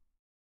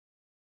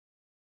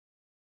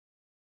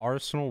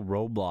 Arsenal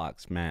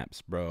Roblox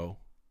maps, bro.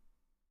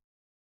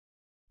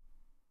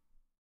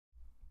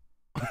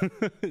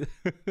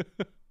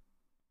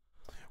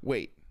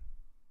 Wait.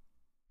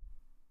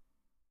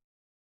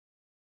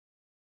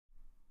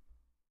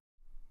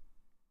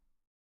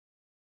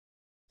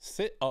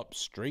 Sit up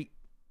straight,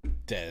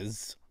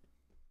 Dez.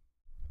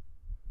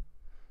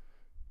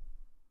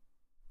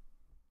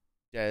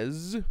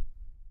 Dez?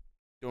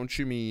 Don't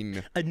you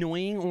mean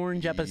annoying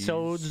orange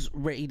episodes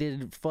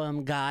rated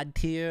from God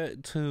tier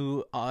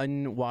to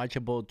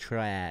unwatchable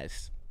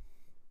trash?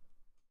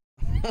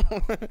 All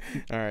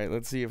right,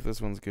 let's see if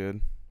this one's good.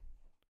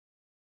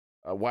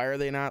 Why are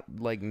they not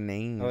like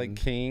named? I like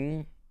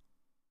King.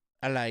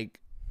 I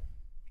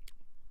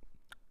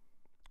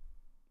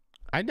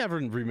I never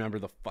remember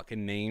the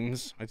fucking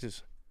names. I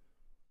just...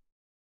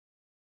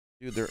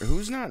 Dude,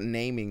 who's not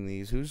naming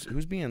these? Who's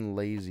being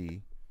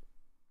lazy?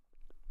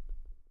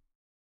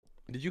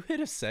 Did you hit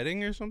a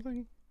setting or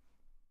something?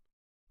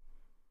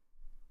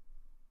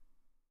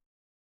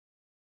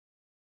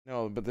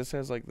 No, but this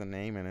has like the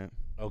name in it.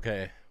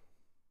 Okay.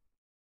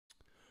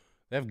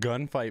 They have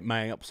gunfight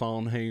maps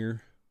on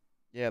here.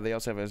 Yeah, they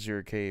also have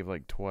Azure Cave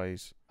like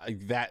twice.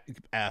 That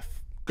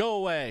F. Go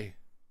away.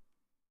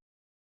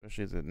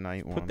 Especially the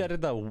night one. Put that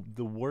in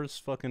the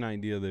worst fucking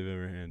idea they've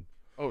ever had.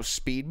 Oh,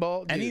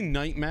 Speedball? Dude. Any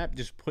night map,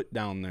 just put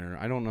down there.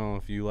 I don't know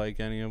if you like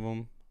any of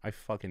them. I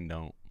fucking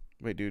don't.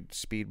 Wait, dude,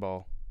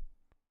 Speedball.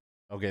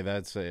 Okay,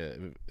 that's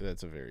a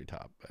very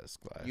top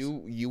best class.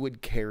 You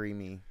would carry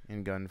me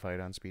in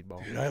gunfight on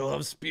Speedball. Dude, I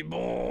love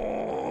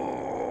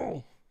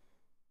Speedball.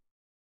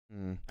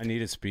 I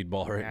need a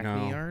Speedball right Hackney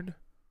now. Yard?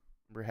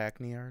 Remember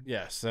Hackney Yard?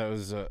 Yes, that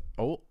was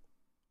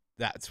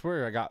that's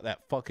where I got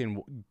that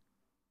fucking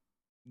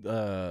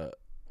oh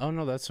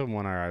no, that's the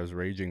one I was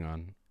raging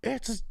on.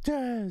 It's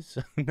Des,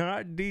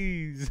 not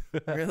D's.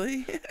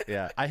 Really?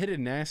 Yeah, I hit a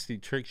nasty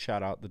trick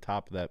shot out the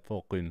top of that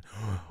fucking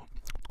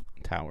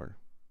tower.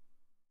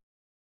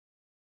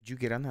 Did you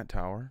get on that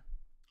tower?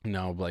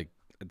 No, like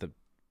at the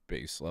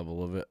base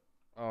level of it.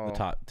 Oh.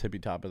 The tippy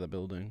top of the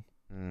building.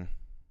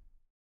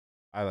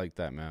 I like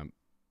that map.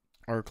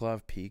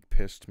 Arklov Peak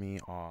pissed me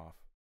off.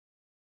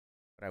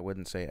 But I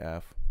wouldn't say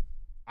F.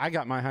 I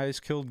got my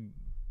highest killed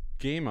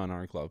game on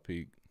Arklov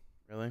Peak.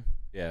 Really?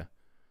 Yeah.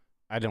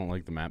 I don't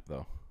like the map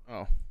though.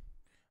 Oh.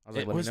 I was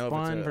like, It let was me know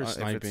fun if for it's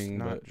sniping,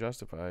 not but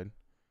justified.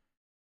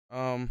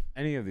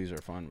 Any of these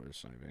are fun for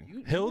sniping.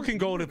 You Hill were- can you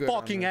go were to good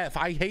on fucking this. F.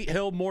 I hate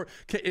Hill more.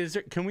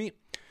 Can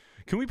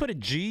we put a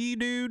G,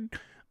 dude?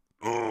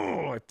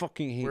 Oh, I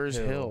fucking hate Where's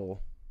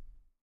Hill?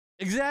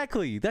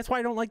 Exactly. That's why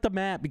I don't like the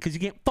map, because you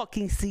can't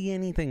fucking see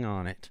anything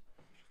on it.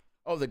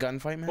 Oh, the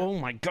gunfight map? Oh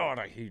my god,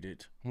 I hate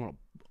it. I'm gonna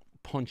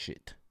punch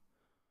it.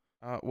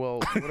 Well,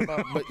 what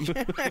about...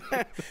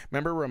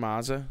 Remember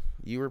Ramaza?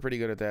 You were pretty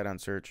good at that on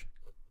search.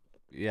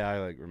 Yeah, I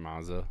like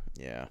Ramaza.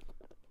 Yeah.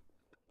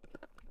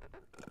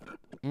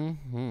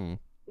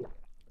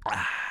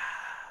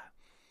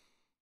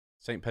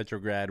 St.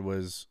 Petrograd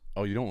was...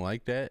 Oh, you don't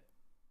like that?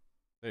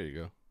 There you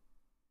go.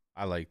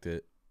 I liked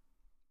it.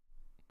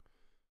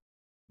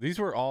 These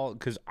were all...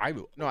 Because I...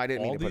 No, I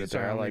didn't mean all to put it these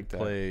there. I only like that.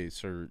 play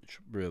search,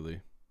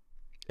 really.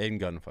 In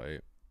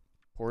gunfight.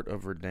 Port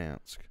of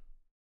Verdansk.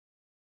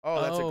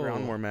 Oh, that's a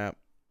ground war map.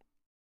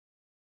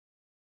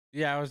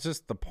 Yeah, it was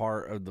just the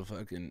part of the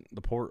fucking...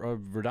 The port of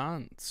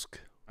Verdansk.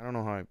 I don't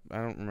know how I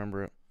don't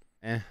remember it.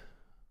 Eh.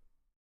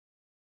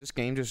 This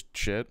game just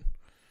shit.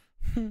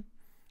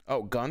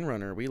 Oh,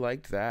 Gunrunner. We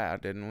liked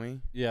that, didn't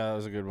we? Yeah, that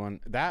was a good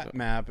one. That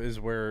map is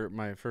where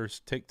my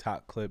first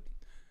TikTok clip...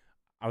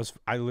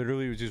 I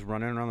literally was just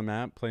running around the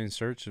map playing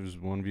search. It was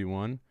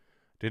 1v1.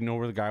 Didn't know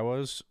where the guy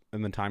was,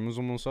 and the time was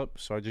almost up,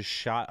 so I just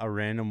shot a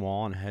random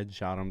wall and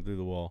headshot him through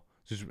the wall.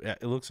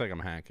 It looks like I'm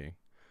hacking.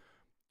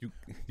 You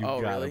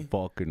Oh, gotta really?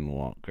 fucking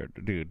walk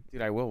it, dude.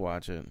 Dude, I will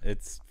watch it.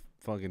 It's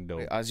fucking dope.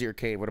 Wait, Azure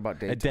Cave. What about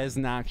A daytime?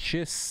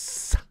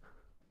 Desnoxious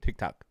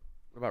TikTok.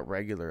 What about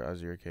regular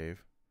Azure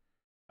Cave?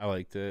 I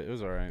liked it. It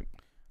was alright.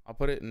 I'll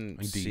put it in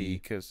Like C D.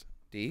 because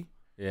D.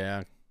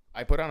 Yeah.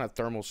 I put on a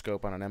thermal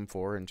scope on an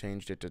M4 and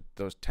changed it to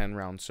those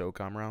 10-round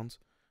SOCOM rounds,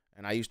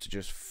 and I used to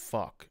just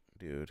fuck,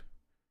 dude.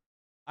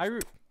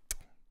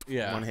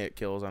 Yeah. One-hit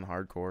kills on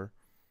hardcore.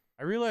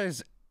 I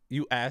realize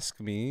you ask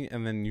me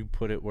and then you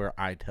put it where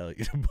I tell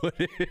you to put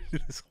it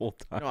this whole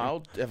time.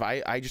 No,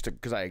 I just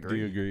because I agree. Do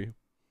you agree?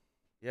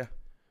 Yeah.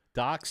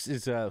 Docs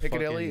is a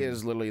Piccadilly fucking,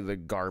 is literally the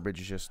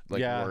garbage, just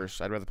like Yeah.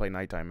 worse. I'd rather play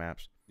nighttime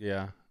maps.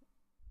 Yeah.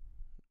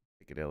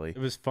 Piccadilly. It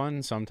was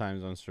fun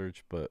sometimes on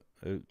search, but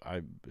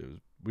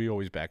we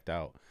always backed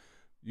out.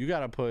 You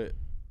gotta put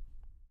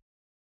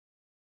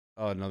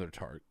another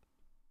target.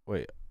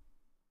 Wait.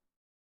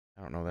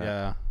 I don't know that.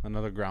 Yeah,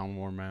 another ground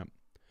war map.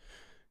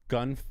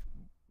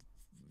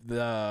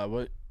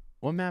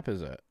 What map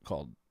is that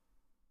called?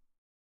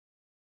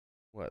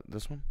 What,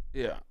 this one?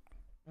 Yeah.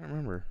 I don't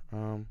remember.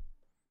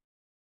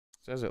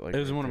 Says it like It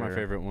was right one of my there.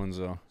 favorite ones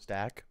though.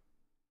 Stack?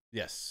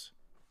 Yes.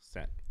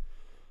 Stack.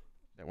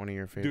 Is that one of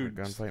your favorite Dude,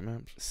 gunfight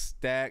maps?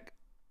 Stack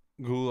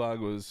Gulag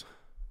was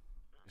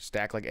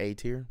Stack like A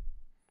tier?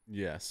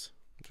 yes.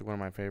 It's one of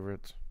my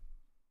favorites.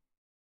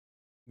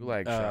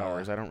 Gulag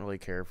showers. I don't really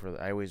care for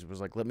that. I always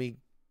was like, let me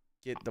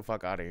get the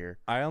fuck out of here.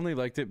 I only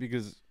liked it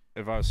because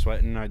if I was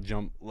sweating, I'd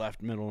jump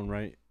left, middle, and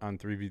right on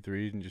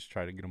 3v3 and just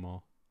try to get them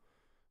all.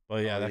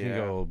 But yeah, Oh, that yeah. can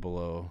go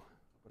below.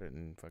 Put it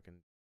in fucking...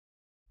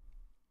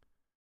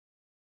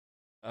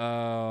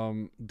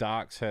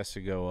 Docs has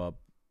to go up.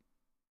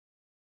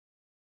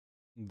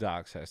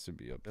 Docs has to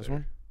be up This there.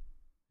 one?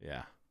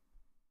 Yeah.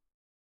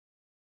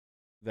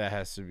 That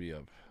has to be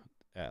up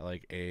at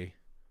like A.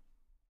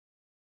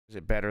 Is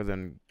it better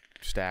than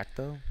Stack,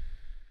 though?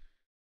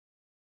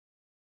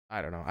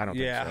 I don't know. I don't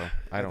think so.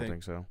 I don't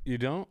think so. You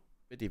don't?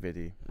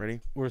 50-50. Ready?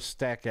 Where's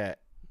Stack at?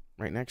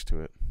 Right next to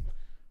it.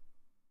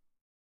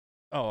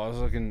 Oh, I was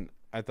looking.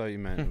 I thought you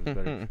meant it was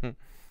better.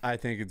 I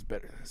think it's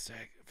better than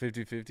Sega.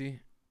 50-50.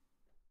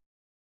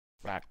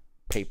 Rock,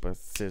 paper,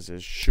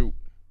 scissors, shoot.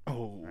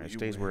 Oh, it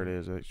stays where it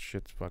is. That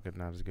shit's fucking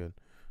not as good.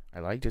 I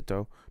liked it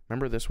though.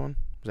 Remember this one?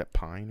 Was that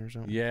Pine or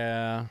something?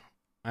 Yeah,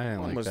 I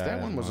didn't like that.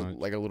 That one was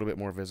like a little bit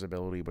more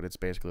visibility, but it's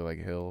basically like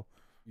hill.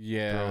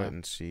 Yeah. Throw it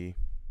and see.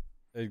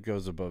 It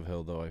goes above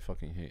hill though. I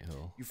fucking hate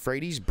hill.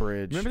 Euphrates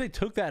Bridge. Remember they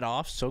took that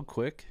off so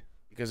quick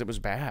because it was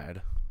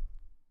bad.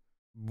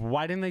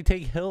 Why didn't they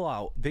take hill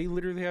out? They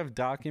literally have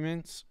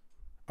documents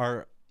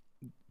or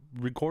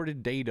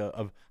recorded data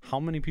of how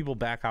many people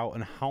back out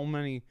and how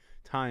many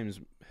times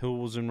hill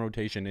was in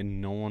rotation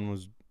and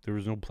there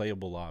was no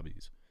playable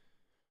lobbies.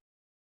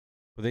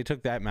 But they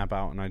took that map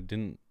out and I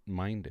didn't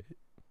mind it.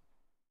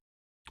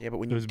 Yeah, but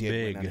when you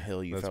did win on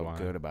hill, you felt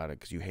good about it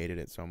because you hated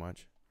it so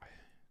much.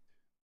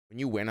 When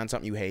you win on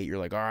something you hate, you're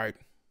like, all right.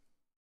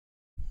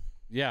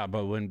 Yeah,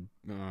 but when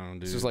dude.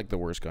 This is like the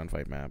worst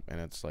gunfight map, and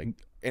it's like,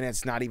 and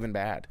it's not even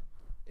bad.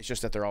 It's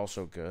just that they're all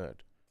so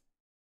good.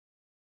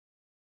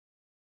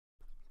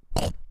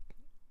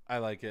 I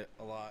like it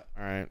a lot.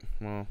 All right,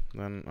 well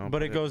then.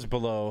 But it goes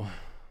below.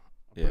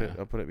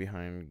 I'll put it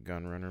behind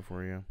Gunrunner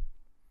for you.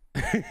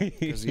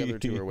 Because the other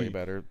two are way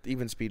better.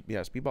 Even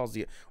Speedball's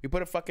we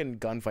put a fucking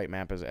gunfight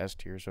map as S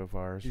tier so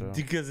far. So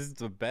because it's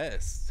the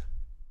best.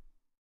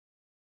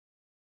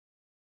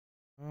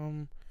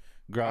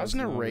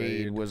 Grozna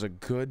Raid was a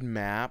good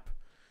map.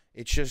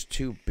 It's just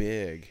too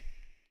big.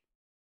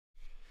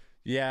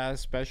 Yeah,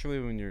 especially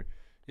when you're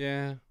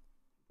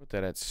Put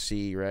that at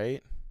C,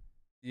 right?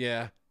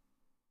 Yeah.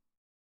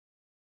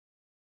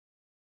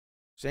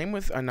 Same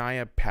with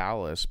Anaya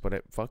Palace, but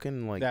it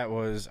fucking like I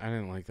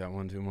didn't like that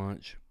one too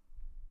much.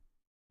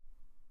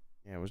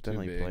 Yeah, it was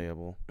definitely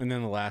playable. And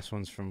then the last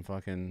one's from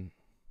fucking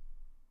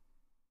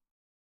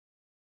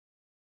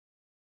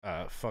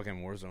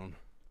Warzone.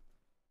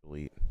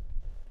 Delete.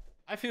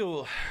 I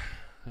feel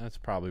that's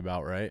probably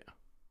about right.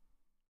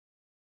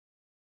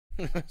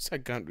 It's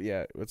like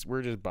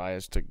we're just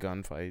biased to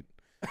gunfight.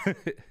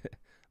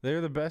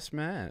 They're the best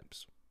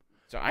maps.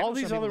 So all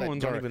these other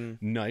ones are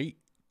night,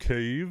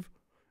 cave,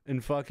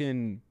 and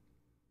fucking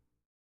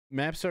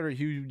maps that are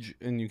huge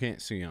and you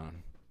can't see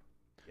on.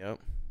 Yep.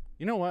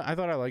 You know what? I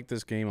thought I liked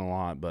this game a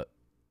lot, but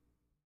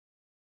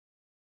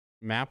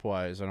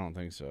map-wise, I don't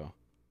think so.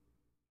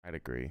 I'd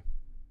agree.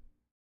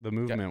 The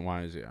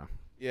movement-wise, yeah.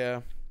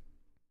 Yeah.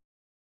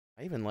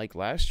 I even like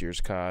last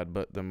year's COD,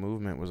 but the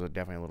movement was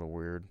definitely a little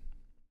weird.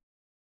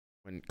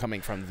 When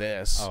coming from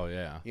this. Oh,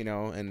 yeah. You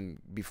know, and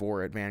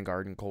before at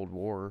Vanguard and Cold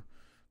War.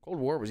 Cold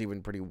War was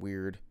even pretty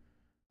weird.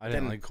 I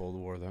didn't like Cold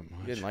War that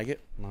much. You didn't like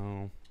it?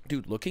 No.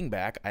 Dude, looking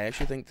back, I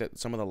actually think that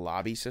some of the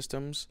lobby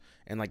systems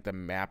and like the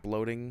map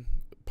loading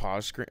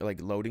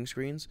loading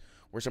screens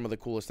were some of the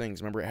coolest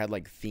things. Remember it had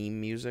like theme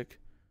music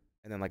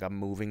and then like a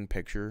moving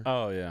picture?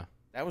 Oh, yeah.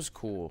 That was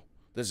cool.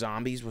 The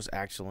zombies was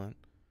excellent.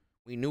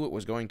 We knew it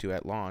was going to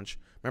at launch.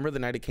 Remember the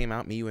night it came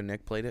out, me, you, and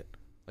Nick played it?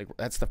 Like,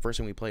 that's the first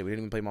thing we played. We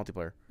didn't even play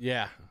multiplayer.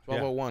 Yeah.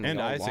 1201. And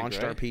we all Isaac,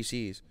 launched our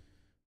PCs.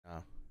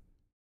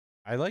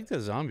 I like the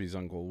zombies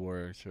on Cold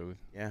War, actually.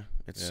 Yeah,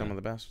 it's some of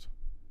the best.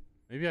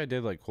 Maybe I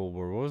did like Cold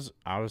War.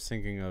 I was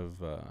thinking of,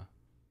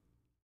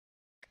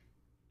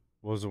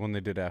 what was the one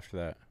they did after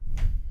that?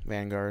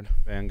 Vanguard.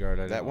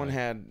 That one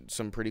had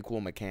some pretty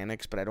cool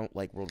mechanics, but I don't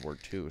like World War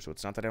II. So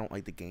it's not that I don't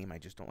like the game. I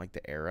just don't like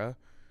the era.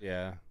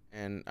 Yeah.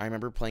 And I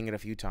remember playing it a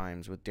few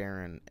times with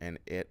Darren, and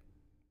it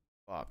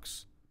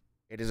fucks.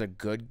 It is a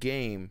good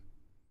game.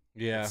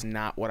 Yeah. It's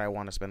not what I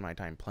want to spend my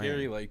time playing.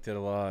 Gary liked it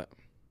a lot.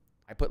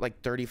 I put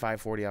like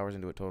 35, 40 hours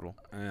into it total.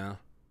 Yeah.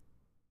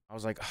 I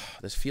was like, oh,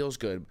 this feels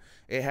good.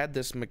 It had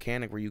this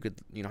mechanic where you could,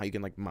 you know how you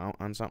can like mount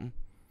on something,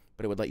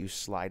 but it would let you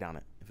slide on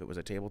it. If it was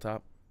a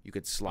tabletop, you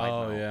could slide.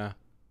 Oh, yeah.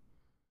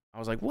 I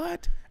was like,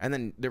 what? And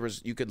then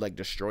you could like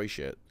destroy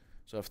shit.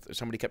 So if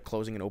somebody kept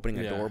closing and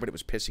opening a door, but it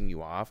was pissing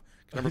you off.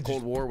 Remember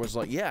Cold War was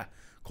like,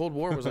 Cold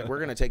War was like, we're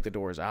going to take the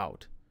doors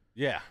out.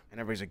 Yeah. And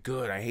everybody's like,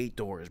 good, I hate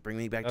doors. Bring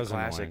me back to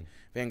classic. Annoying.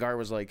 Vanguard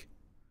was like,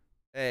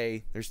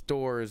 hey, there's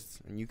doors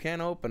and you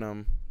can't open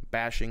them.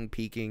 Bashing,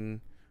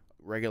 peeking,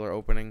 regular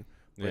opening.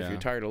 But if you're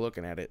tired of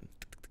looking at it,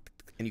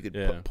 and you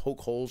could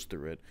poke holes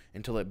through it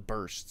until it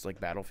bursts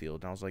like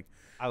Battlefield. And I was like,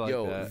 I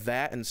like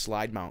that and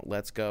slide mount,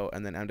 let's go.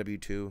 And then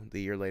MW2 the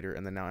year later,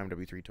 and then now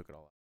MW3 took it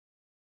all out.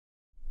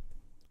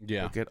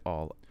 Yeah. Took it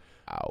all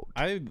out.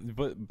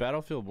 But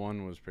Battlefield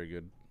 1 was pretty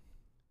good.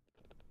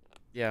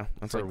 Yeah.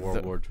 That's for like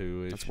World War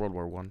II. That's World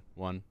War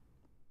 1.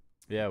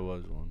 Yeah, it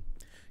was 1.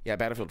 Yeah,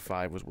 Battlefield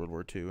 5 was World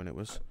War II, and it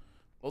was...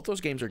 Both those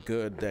games are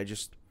good.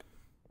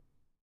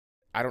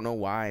 I don't know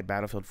why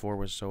Battlefield 4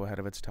 was so ahead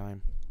of its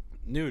time.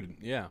 Nude,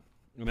 yeah.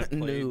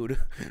 Nude.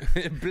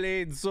 It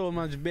played so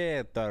much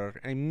better.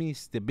 I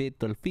missed the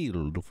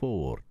Battlefield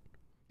 4.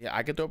 Yeah,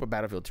 I could throw up a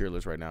Battlefield tier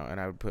list right now,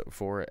 and I would put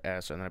 4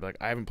 S, and then I'd be like,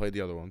 I haven't played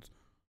the other ones.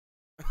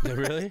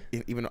 Really?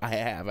 Even though I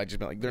have. I just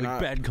been like, they're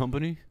not... Bad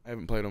Company? I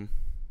haven't played them.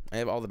 I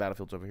have all the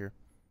Battlefields over here.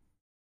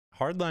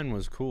 Hardline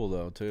was cool,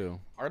 though, too.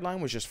 Hardline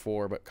was just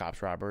 4, but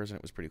cops, robbers, and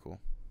it was pretty cool.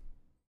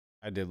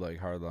 I did like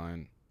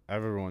Hardline.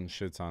 Everyone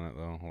shits on it,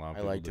 though. A lot of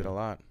people liked it a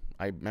lot.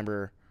 I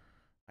remember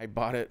I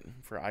bought it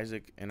for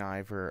Isaac and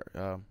I for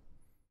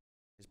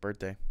his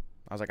birthday.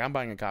 I was like, I'm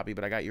buying a copy,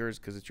 but I got yours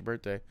because it's your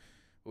birthday.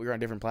 But we were on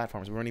different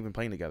platforms. We weren't even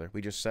playing together.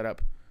 We just set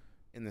up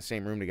in the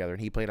same room together,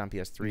 and he played on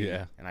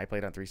PS3, and I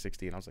played on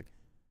 360, and I was like,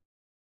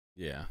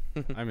 yeah,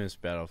 I miss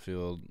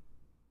Battlefield.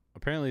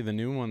 Apparently, the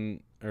new one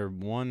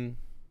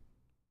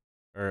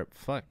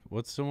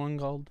what's the one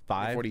called?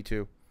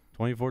 2042.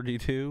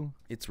 2042.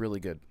 It's really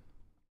good.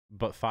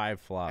 But 5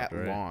 flopped,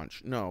 At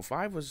launch. No,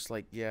 5 was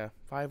like,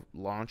 5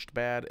 launched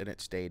bad, and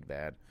it stayed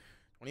bad.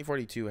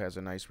 2042 has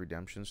a nice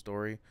redemption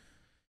story.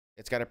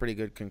 It's got a pretty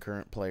good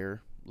concurrent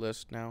player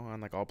list now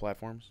on like all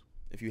platforms.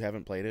 If you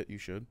haven't played it, you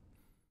should.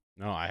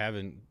 No, I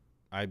haven't.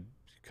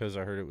 Because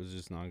I heard it was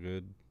just not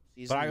good.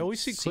 But I always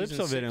see clips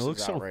of it, and it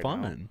looks so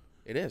fun. Now.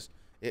 It is.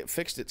 It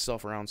fixed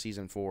itself around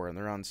season 4, and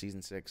they're on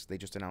season 6. They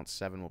just announced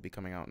 7 will be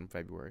coming out in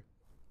February.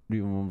 Do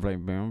you want to play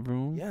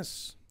Battlefield?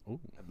 Yes. Ooh.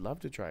 I'd love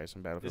to try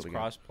some Battlefield. It's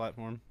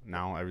cross-platform?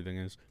 Now everything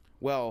is.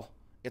 Well,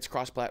 it's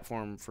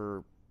cross-platform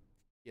for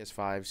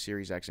PS5,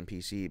 Series X, and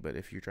PC, but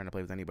if you're trying to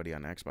play with anybody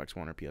on Xbox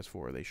One or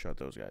PS4, they shut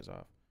those guys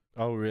off.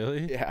 Oh,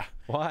 really? Yeah.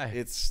 Why?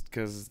 It's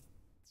because...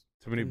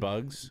 Too many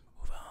bugs?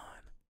 Move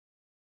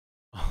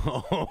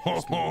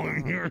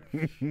on.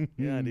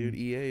 Yeah, dude.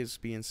 EA is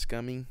being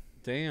scummy.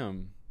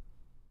 Damn.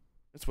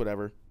 It's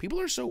whatever. People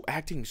are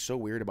acting so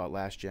weird about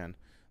last gen.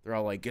 They're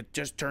all like, it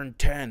just turned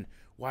 10.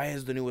 Why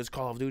is the newest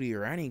Call of Duty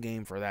or any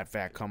game for that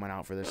fact coming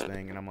out for this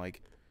thing? And I'm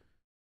like,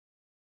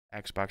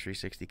 Xbox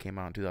 360 came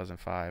out in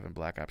 2005 and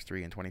Black Ops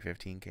 3 in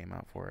 2015 came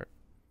out for it.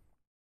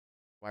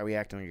 Why are we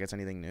acting like it's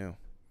anything new?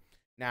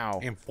 Now.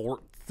 And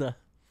Forza.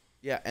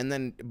 Yeah, and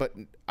then, but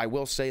I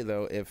will say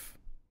though, if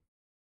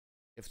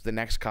the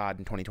next COD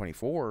in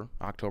 2024,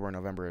 October,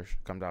 November-ish,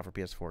 comes out for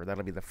PS4,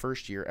 that'll be the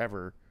first year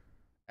ever,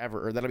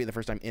 or that'll be the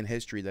first time in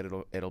history that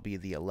it'll be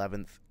the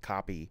 11th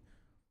copy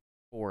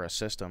for a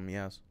system.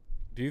 Yes.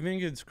 Do you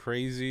think it's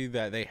crazy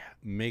that they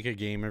make a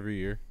game every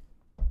year?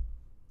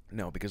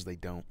 No, because they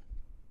don't.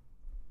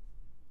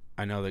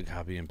 I know they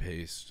copy and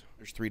paste.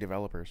 There's 3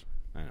 developers.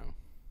 I know.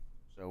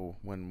 So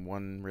when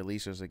one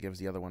releases, it gives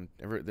the other one.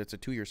 It's a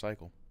 2-year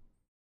cycle.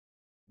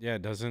 Yeah,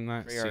 doesn't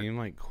that seem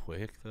like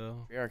quick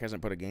though? Treyarch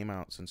hasn't put a game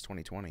out since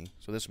 2020,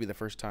 so this will be the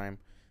first time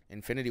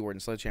Infinity Ward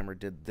and Sledgehammer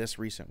did this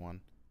recent one.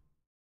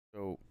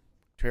 So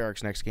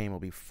Treyarch's next game will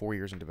be 4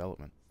 years in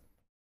development.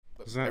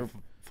 Isn't that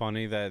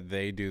funny that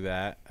they do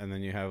that, and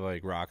then you have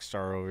like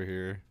Rockstar over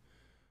here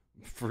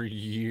for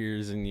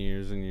years and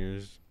years and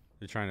years.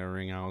 They're trying to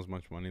wring out as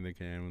much money they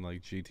can with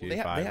like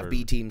GTA 5. They have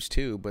B teams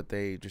too, but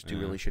they just do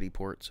really shitty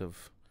ports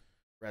of,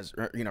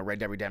 Red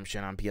Dead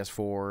Redemption on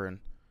PS4 and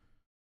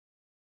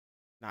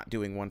not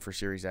doing one for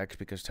Series X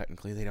because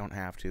technically they don't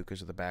have to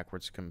because of the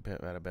backwards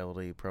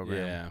compatibility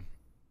program. Yeah.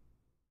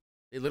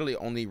 They literally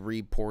only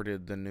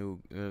reported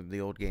the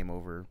old game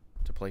over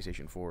to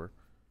PlayStation 4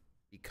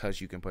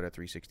 because you can put a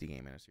 360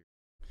 game in a series.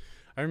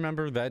 I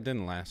remember that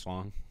didn't last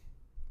long.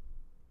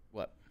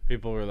 What?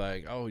 People were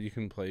like, "Oh, you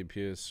can play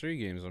PS3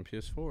 games on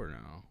PS4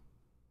 now,"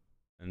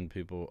 and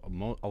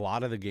a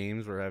lot of the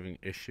games were having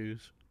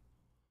issues.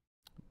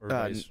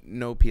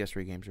 No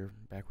PS3 games are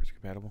backwards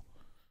compatible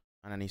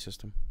on any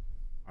system.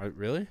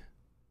 Really?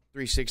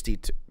 360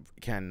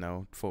 can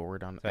though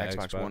forward on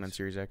Xbox One and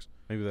Series X.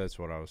 Maybe that's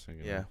what I was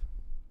thinking. Yeah. Of.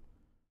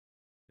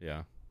 Yeah.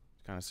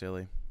 It's kind of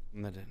silly.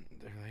 And they're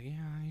like,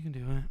 "Yeah, you can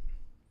do it.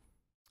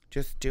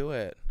 Just do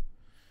it."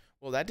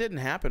 Well, that didn't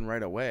happen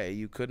right away.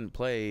 You couldn't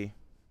play.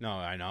 No,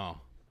 I know.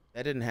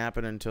 That didn't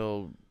happen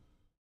until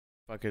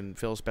fucking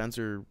Phil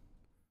Spencer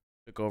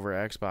took over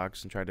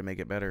Xbox and tried to make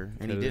it better,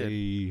 and he did.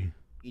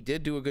 He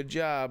did do a good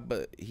job,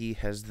 but he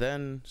has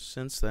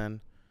since then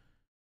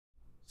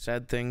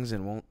said things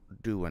and won't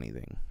do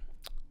anything.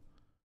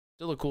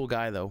 Still a cool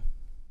guy though.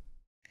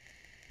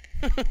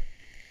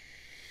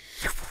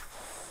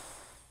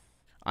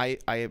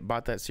 I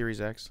bought that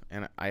Series X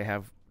and I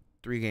have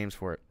 3 games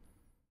for it.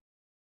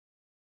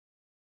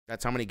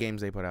 That's how many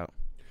games they put out.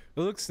 It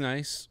looks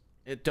nice.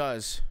 It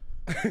does.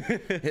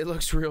 It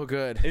looks real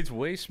good. It's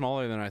way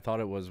smaller than I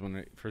thought it was when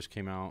it first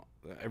came out.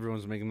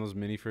 Everyone's making those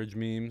mini fridge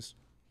memes.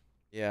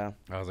 Yeah.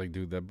 I was like,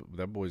 dude,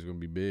 that boy's gonna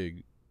be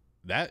big.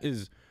 That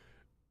is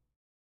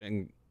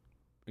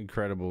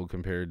incredible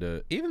compared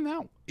to even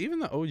the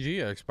OG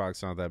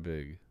Xbox. Not that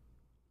big.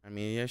 I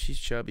mean, yeah, she's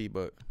chubby,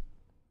 but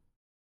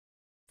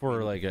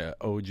for like a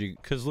OG,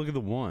 because look at the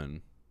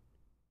one.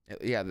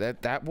 Yeah,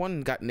 that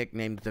one got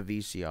nicknamed the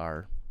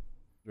VCR.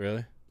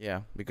 Really?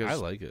 Yeah, because I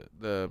like it.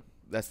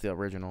 That's the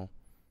original.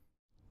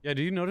 Yeah,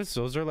 do you notice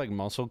those are like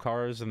muscle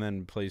cars and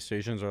then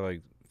PlayStations are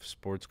like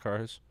sports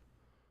cars?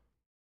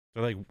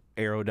 They're like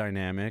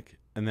aerodynamic,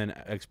 and then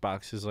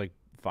Xbox is like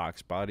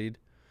fox bodied.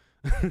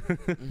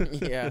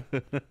 Yeah,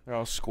 they're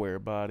all square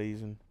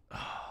bodies and.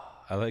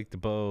 I liked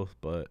both,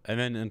 and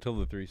then until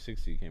the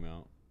 360 came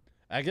out,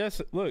 I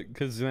guess. Look,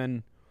 because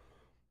then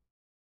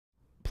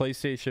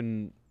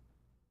PlayStation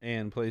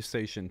and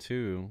PlayStation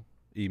 2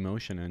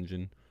 Emotion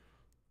Engine,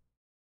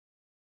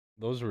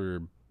 those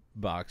were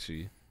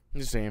boxy.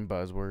 Just saying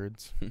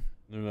buzzwords.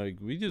 They're like,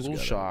 we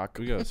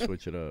gotta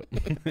switch it up.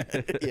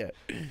 Yeah,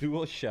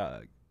 Dual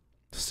Shock.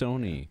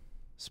 Sony.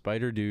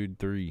 Spider Dude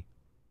 3.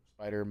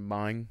 Spider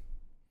Mine.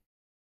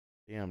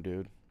 Damn,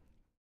 dude.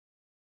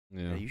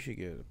 Yeah. You should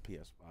get a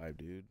PS5,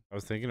 dude. I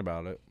was thinking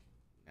about it.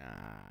 Nah.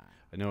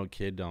 I know a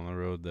kid down the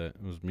road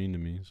that was mean to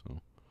me,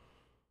 so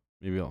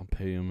maybe I'll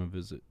pay him a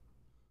visit.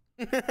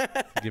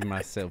 Give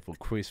myself a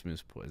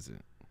Christmas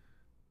present.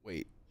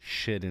 Wait.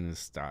 Shit in his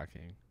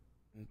stocking.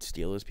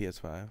 Steal his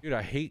PS5? Dude,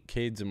 I hate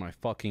kids in my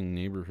fucking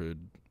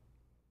neighborhood.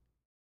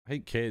 I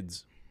hate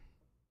kids.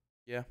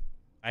 Yeah.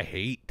 I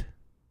hate.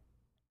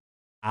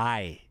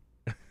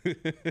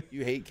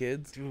 You hate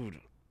kids?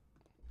 Dude.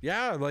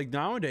 Yeah, like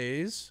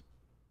nowadays,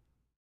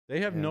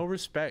 they have no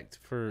respect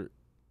for...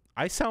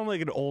 I sound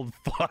like an old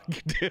fuck,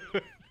 dude.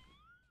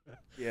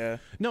 Yeah.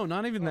 No,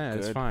 not even that.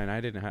 Good. It's fine.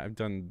 I've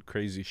done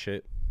crazy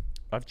shit.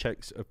 I've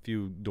checked a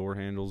few door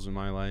handles in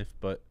my life,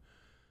 but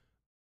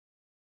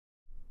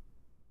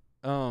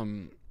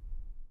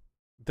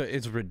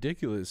it's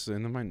ridiculous.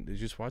 And then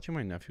just watching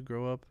my nephew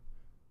grow up,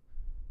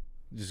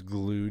 just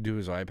glued to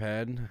his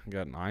iPad. I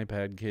got an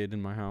iPad kid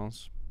in my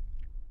house.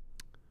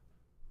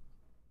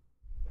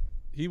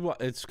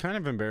 It's kind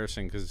of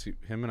embarrassing because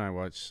him and I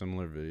watch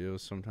similar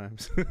videos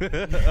sometimes.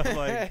 I'm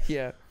like,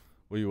 yeah.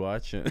 Will you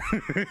watch it?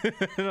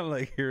 And I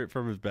like hear it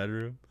from his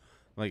bedroom.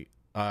 Like,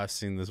 I've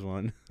seen this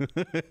one.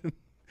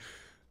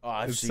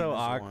 I've it's seen so this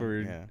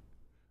awkward. one. Yeah.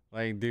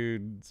 Like,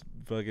 dude, it's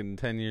fucking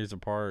 10 years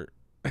apart.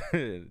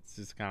 It's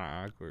just kind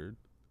of awkward.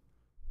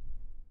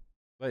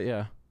 But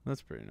yeah,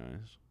 that's pretty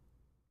nice.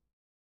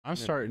 I'm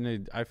starting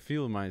to. I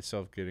feel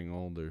myself getting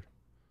older.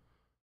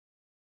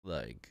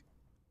 Like,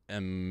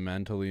 and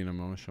mentally and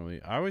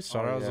emotionally. I always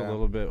thought I was a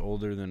little bit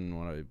older than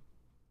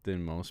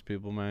most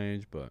people my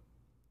age, but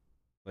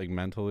like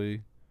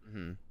mentally,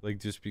 like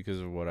just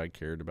because of what I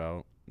cared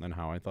about and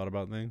how I thought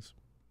about things.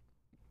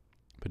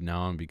 But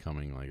now I'm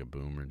becoming like a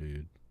boomer,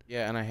 dude.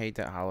 Yeah, and I hate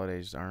that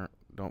holidays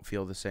don't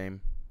feel the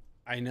same.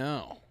 I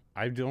know.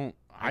 I don't.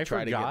 I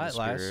try to get in the forgot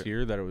last spirit.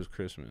 year that it was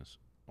Christmas.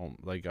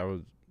 Like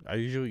I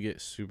usually get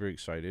super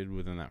excited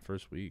within that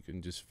first week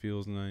and just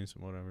feels nice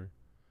and whatever.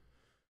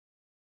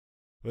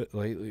 But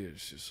lately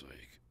it's just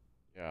like,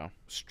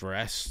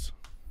 stressed.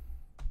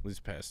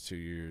 These past 2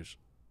 years,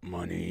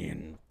 money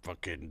and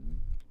fucking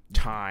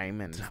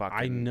time and fucking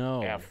I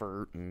know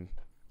effort, and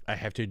I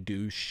have to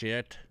do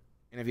shit.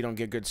 And if you don't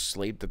get good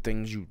sleep, the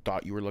things you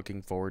thought you were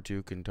looking forward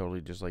to can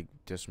totally just like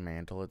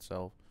dismantle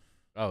itself.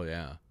 Oh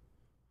yeah,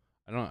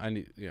 I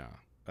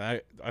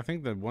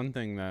think the one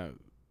thing that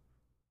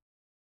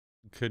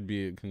could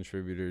be a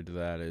contributor to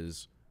that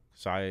is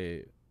because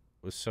I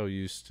was so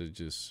used to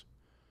just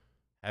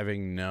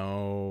having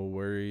no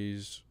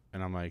worries,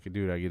 and I'm like,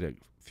 dude, I get a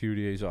few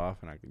days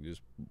off and I can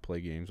just play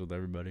games with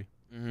everybody.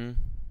 Yeah,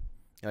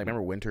 I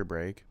remember winter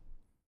break.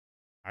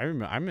 I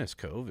miss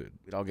COVID.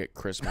 We'd all get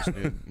Christmas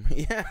nude.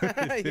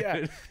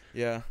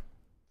 yeah.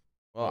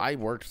 Well, I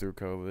worked through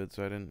COVID,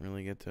 so I didn't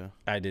really get to.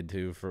 I did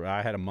too.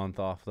 I had a month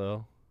off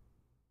though.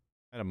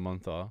 I had a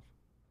month off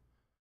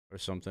or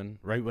something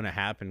right when it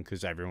happened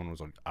because everyone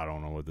was like, I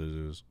don't know what this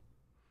is.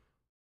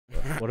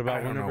 What about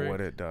I don't winter know break?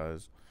 what it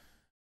does.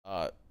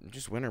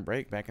 Just winter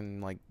break back in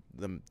like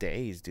the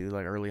days, dude.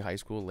 Like early high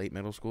school, late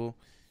middle school.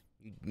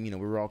 You know,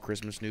 we were all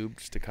Christmas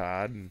noobs to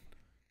COD, and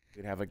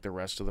we'd have like the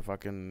rest of the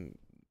fucking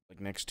like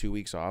next 2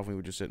 weeks off. We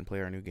would just sit and play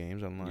our new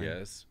games online.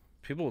 Yes,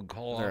 people would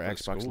call off our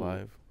Xbox school.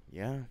 Live.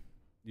 Yeah,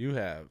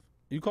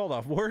 you called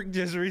off work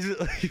just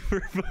recently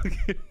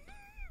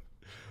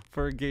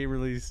for a game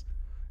release,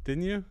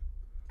 didn't you?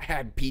 I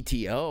had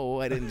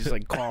PTO. I didn't just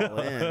like call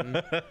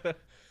in.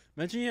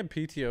 Imagine you had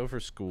PTO for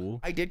school.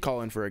 I did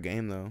call in for a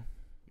game though.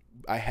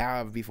 I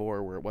have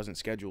before where it wasn't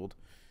scheduled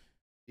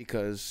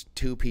because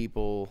two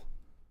people.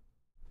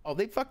 Oh,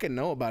 they fucking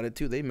know about it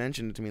too. They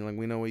mentioned it to me like,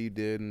 we know what you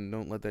did and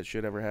don't let that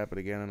shit ever happen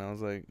again. And I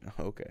was like,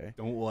 okay.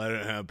 Don't let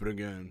it happen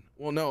again.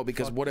 Well, no,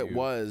 because Fuck what you. it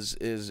was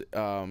is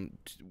there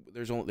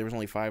was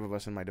only 5 of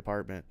us in my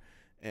department,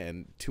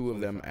 and 2 of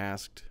them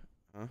asked.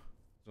 There's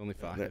only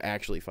 5. They're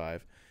actually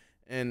 5,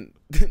 and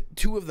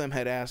 2 of them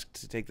had asked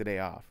to take the day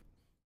off.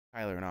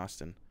 Tyler and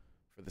Austin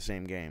for the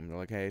same game. They're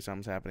like, hey,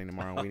 something's happening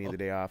tomorrow. We need the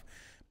day off.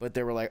 But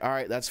they were like, all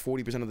right, that's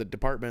 40% of the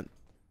department.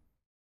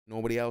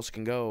 Nobody else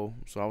can go.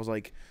 So I was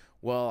like,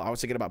 well, I was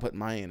thinking about putting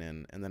mine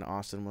in. And then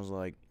Austin was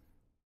like,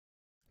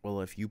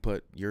 well, if you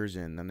put yours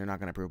in, then they're not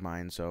going to approve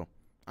mine. So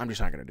I'm just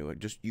not going to do it.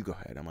 Just you go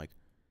ahead. I'm like,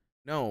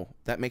 no,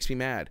 that makes me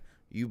mad.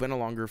 You've been a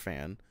longer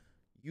fan.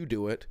 You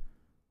do it.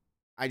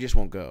 I just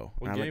won't go.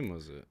 What game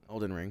was it?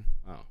 Elden Ring.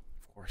 Oh.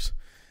 Of course.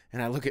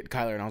 And I look at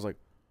Kyler and I was like,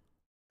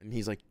 and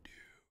he's like,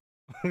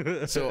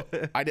 so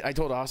I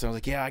told Austin, I was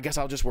like, yeah, I guess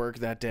I'll just work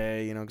that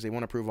day, you know, because they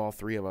want to prove all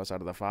 3 of us out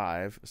of the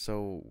 5.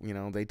 So, you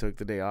know, they took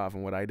the day off,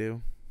 and what I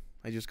do,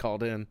 I just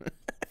called in.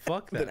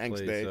 Fuck the that next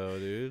place, day. though,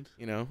 dude.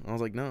 You know, I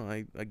was like,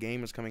 no, a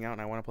game is coming out,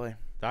 and I want to play.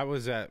 That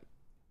was at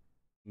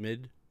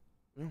mid?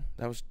 No,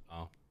 that was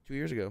 2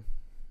 years ago.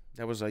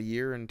 That was a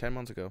year and 10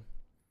 months ago.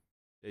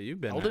 Yeah,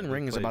 you've been. Elden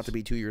Ring is about to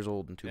be 2 years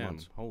old in 2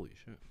 months. Holy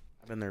shit.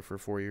 I've been there for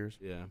 4 years.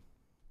 Yeah.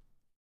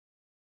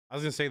 I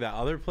was gonna say that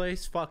other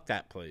place. Fuck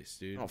that place,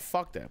 dude. Oh,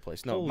 fuck that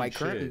place. No, Holy my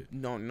current. shit.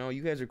 No,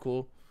 you guys are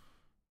cool.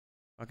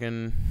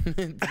 Fucking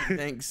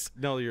thanks.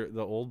 No,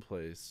 the old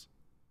place.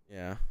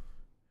 Yeah.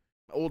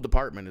 My old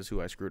department is who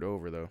I screwed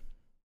over, though.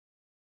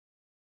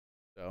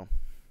 So,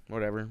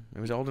 whatever. It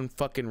was Elden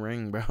fucking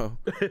Ring, bro.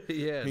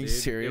 Yeah, Being dude.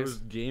 serious? It was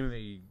game of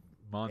the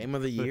month. Game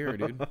of the year,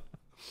 dude.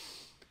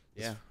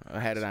 Yeah. I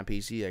had it on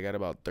PC. I got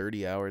about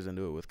 30 hours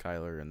into it with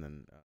Kyler, and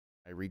then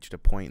I reached a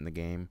point in the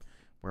game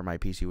where my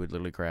PC would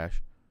literally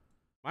crash.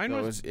 Mine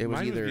So was mine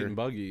was getting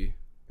buggy.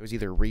 It was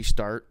either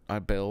restart a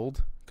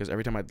build, because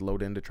every time I'd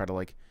load in to try to,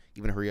 like,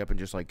 even hurry up and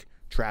just, like,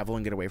 travel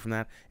and get away from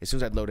that, as soon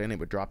as I'd load in, it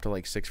would drop to,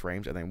 like, 6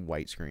 frames and then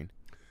white screen.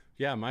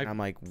 Yeah, And I'm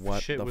like,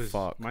 what the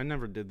fuck? Mine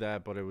never did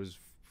that, but it was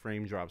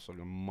frame drops like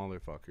a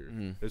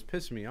motherfucker. It was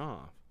pissing me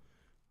off.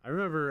 I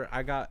remember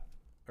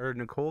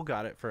Nicole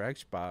got it for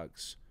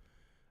Xbox,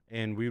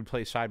 and we would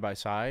play side by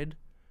side,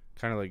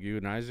 kind of like you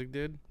and Isaac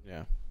did.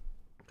 Yeah.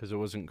 Because it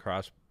wasn't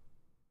cross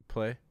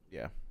play.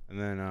 Yeah. And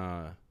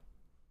then,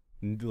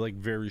 like,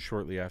 very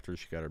shortly after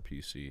she got her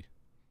PC.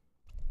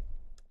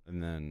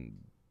 And then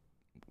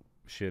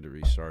she had to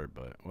restart,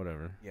 but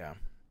whatever. Yeah.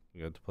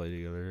 We got to play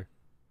together.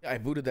 I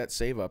booted that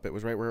save up. It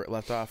was right where it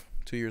left off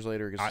 2 years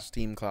later because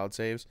Steam cloud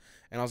saves.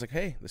 And I was like,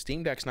 hey, the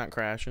Steam Deck's not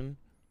crashing.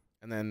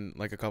 And then,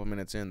 like, a couple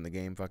minutes in, the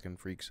game fucking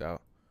freaks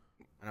out.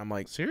 And I'm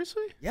like,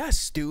 seriously?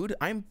 Yes, dude.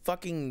 I'm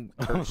fucking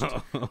cursed.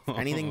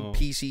 Anything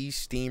PC,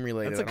 Steam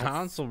related. That's a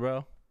console,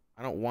 bro.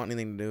 I don't want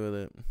anything to do with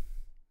it.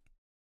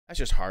 That's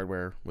just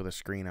hardware with a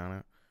screen on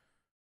it.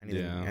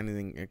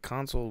 Anything, a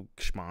console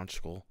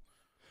schmonschkel.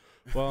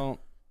 Well,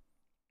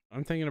 I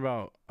was thinking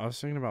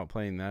about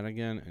playing that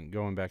again and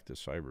going back to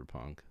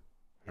Cyberpunk.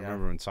 I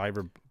remember when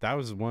that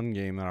was one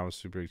game that I was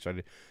super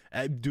excited.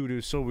 Dude, it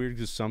was so weird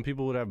because some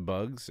people would have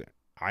bugs.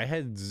 I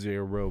had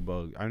 0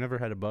 bugs. I never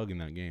had a bug in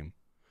that game.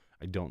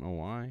 I don't know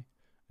why.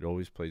 It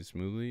always played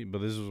smoothly. But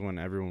this was when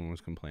everyone was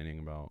complaining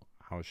about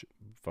how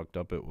fucked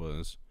up it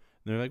was.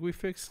 And they're like, we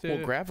fixed it.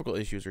 Well, graphical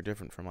issues are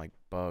different from, like,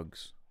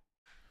 bugs.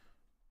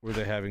 Were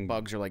they having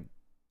bugs? Are like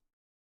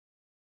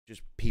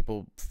just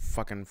people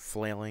fucking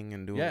flailing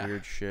and doing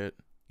weird shit.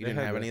 You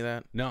didn't have any of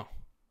that? No.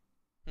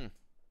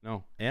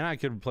 No. And I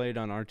could play it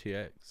on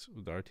RTX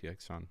with the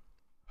RTX on.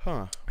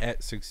 Huh.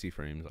 At 60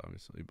 frames,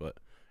 obviously, but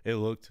it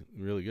looked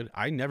really good.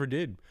 I never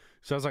did.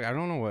 So I was like, I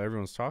don't know what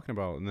everyone's talking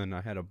about. And then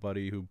I had a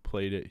buddy who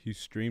played it. He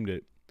streamed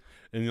it.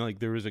 And, like,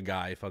 there was a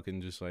guy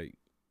fucking just, like,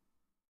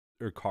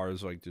 or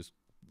cars, like, just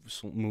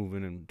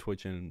moving and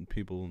twitching and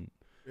people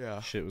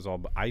and shit was all.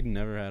 But I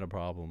never had a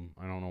problem.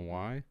 I don't know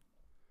why.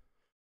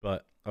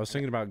 But I was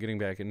thinking about getting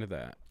back into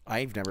that.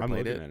 I've never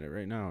played it. I'm looking at it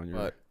right now. And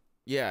but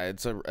yeah,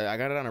 I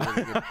got it on a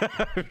really good.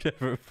 I've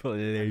never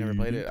played it. I never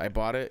played it. I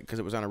bought it because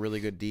it was on a really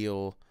good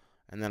deal,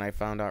 and then I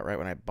found out right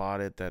when I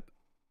bought it that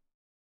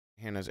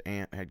Hannah's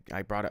aunt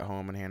I brought it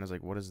home, and Hannah's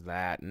like, "What is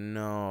that?"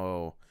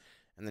 No,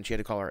 and then she had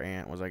to call her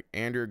aunt. Was like,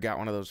 "Andrew got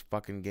one of those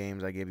fucking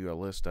games I gave you a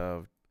list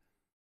of."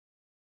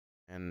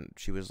 And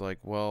she was like,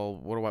 "Well,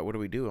 what do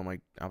we do?" I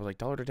was like,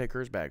 "Tell her to take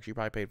hers back. She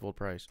probably paid full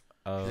price."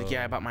 She's like,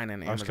 "Yeah, I bought mine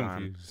on Amazon."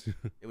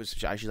 I was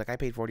confused. She's like, "I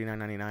paid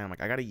 $49.99." I'm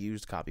like, "I got a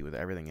used copy with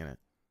everything in it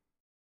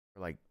for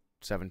like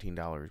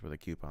 $17 with a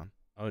coupon."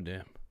 Oh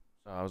damn!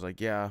 So I was like,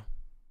 "Yeah."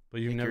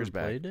 But you've never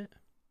played it?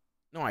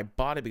 No, I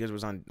bought it because it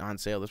was on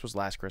sale. This was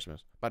last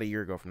Christmas, about a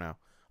year ago from now.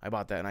 I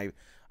bought that, and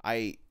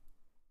I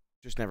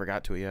just never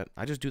got to it yet.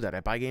 I just do that. I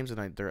buy games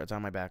and it's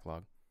on my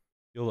backlog.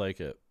 You'll like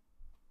it.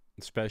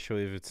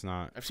 Especially if it's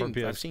not. I've seen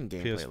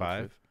gameplay.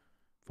 PS5.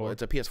 Well,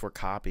 it's a PS4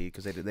 copy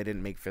because they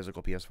didn't make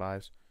physical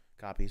PS5s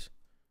copies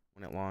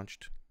when it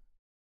launched.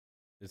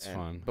 It's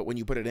fun. But when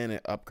you put it in,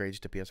 it upgrades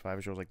to PS5.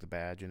 It shows like the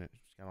badge and it's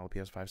got all the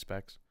PS5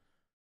 specs.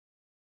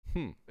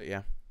 But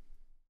yeah,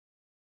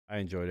 I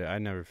enjoyed it. I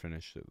never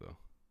finished it though.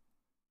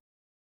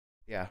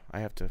 Yeah, I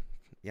have to.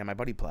 Yeah, my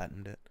buddy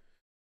platinumed it.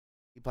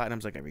 He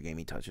platinums like every game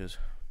he touches.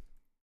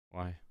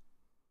 Why?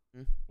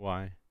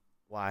 Why?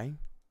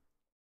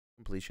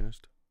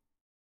 Completionist.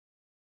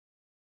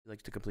 He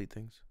likes to complete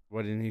things.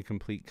 Why didn't he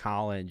complete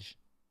college?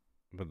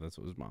 But that's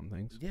what his mom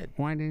thinks. He did.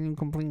 Why didn't he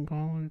complete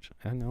college?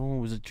 I know,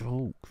 it was a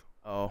joke.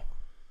 Oh.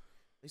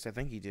 At least I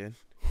think he did.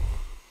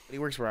 But he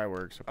works where I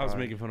work. So I was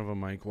making fun of a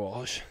Mike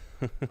Walsh.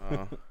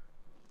 Oh.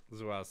 This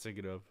is what I was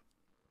thinking of.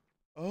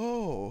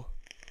 Oh.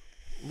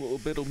 A little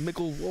bit of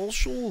Mickle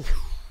Walshall.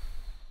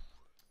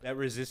 That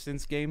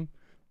Resistance game,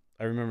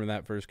 I remember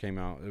that first came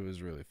out. It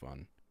was really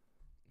fun.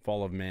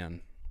 Fall of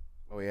Man.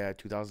 Oh, yeah,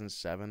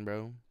 2007,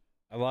 bro.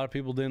 A lot of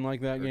people didn't like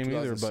that game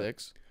either, but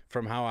 2006.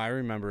 from how I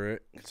remember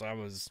it, because I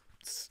was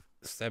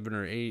 7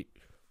 or 8.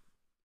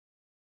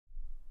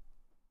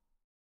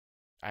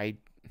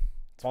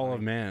 Fall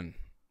of Man.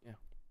 Yeah.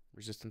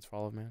 Resistance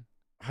Fall of Man.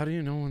 How do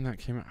you know when that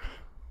came out?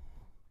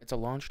 It's a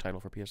launch title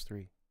for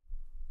PS3.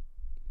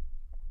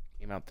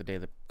 Came out the day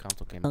the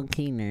console came out.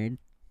 Okay, nerd.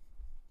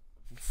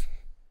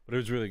 But it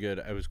was really good.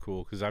 It was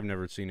cool because I've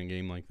never seen a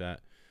game like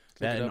that.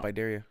 Look it up, I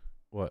dare you.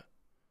 What?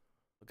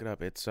 Look it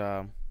up. It's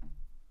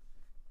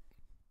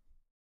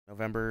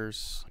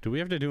November's. Do we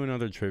have to do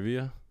another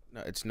trivia?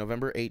 No, it's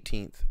November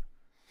 18th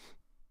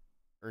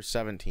or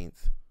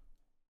 17th.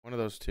 One of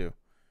those two.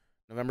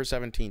 November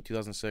 17th,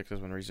 2006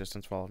 is when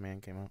Resistance Fall of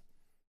Man came out.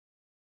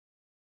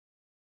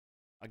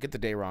 I get the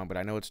day wrong, but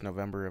I know it's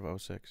November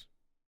of 06.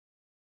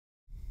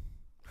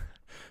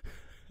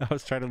 I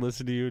was trying to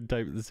listen to you and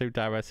type at the same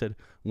time. I said,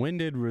 when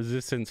did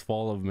Resistance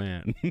Fall of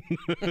Man?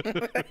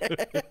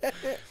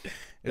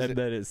 And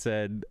then it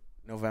said...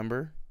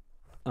 November?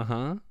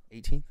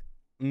 18th?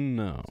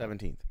 No.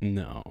 17th?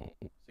 No.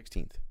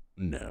 16th?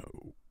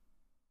 No.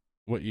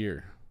 What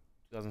year?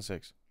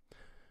 2006.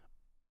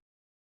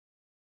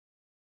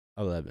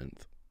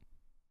 11th.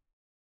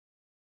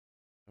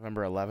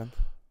 November 11th?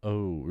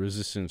 Oh,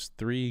 Resistance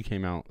 3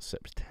 came out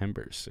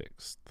September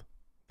 6th.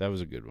 That was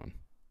a good one.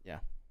 Yeah.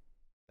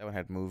 That one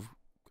had move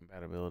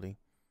compatibility.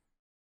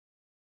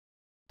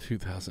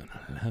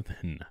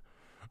 2011.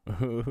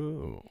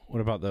 Oh.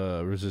 What about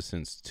the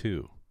Resistance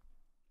 2?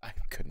 I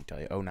couldn't tell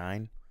you.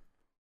 09?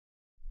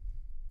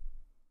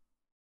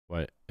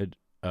 What?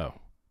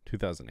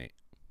 2008.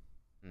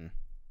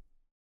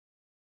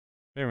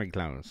 Very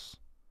close.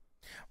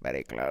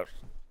 Very close.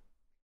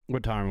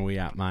 What time are we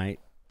at, mate?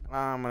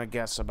 I'm going to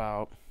guess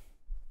about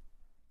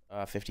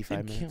 55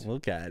 You minutes. can't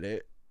look at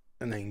it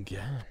and then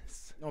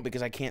guess. No,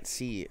 because I can't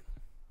see it.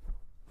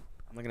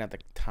 I'm looking at the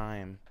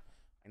time.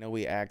 I know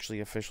we actually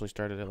officially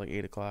started at like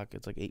 8 o'clock.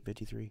 It's like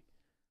 8:53.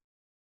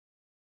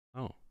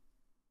 Oh.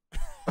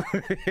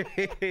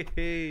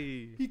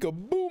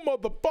 Peekaboo,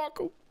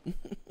 motherfucker.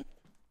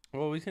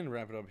 Well, we can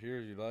wrap it up here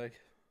if you like.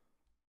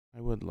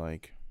 I would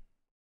like.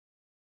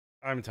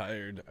 I'm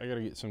tired. I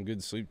gotta get some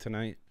good sleep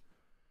tonight.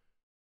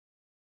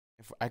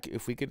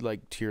 If we could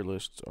like tier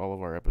list all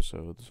of our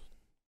episodes.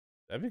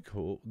 That'd be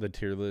cool. The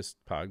tier list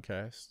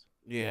podcast.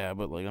 Yeah,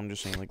 but like I'm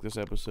just saying, like this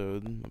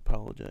episode. I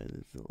apologize.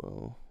 It's a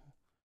little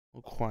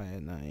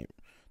quiet night.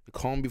 The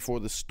calm before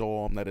the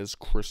storm. That is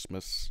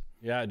Christmas.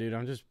 Yeah, dude.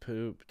 I'm just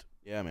pooped.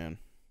 Yeah, man.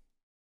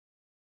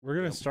 We're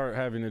gonna start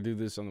having to do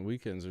this on the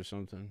weekends or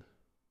something.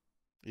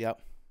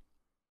 Yep.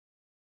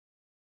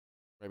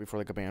 Right before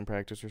like a band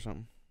practice or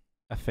something.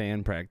 A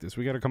fan practice.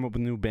 We gotta come up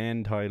with a new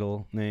band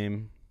title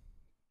name.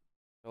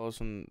 Tell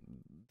us in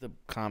the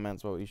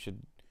comments what we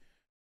should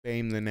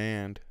name the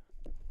Nand.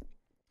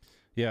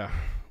 Yeah,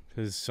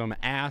 because some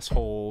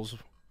assholes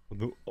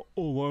with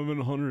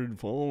 1,100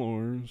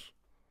 followers.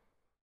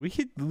 We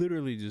could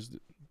literally just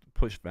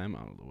push them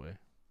out of the way.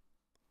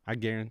 I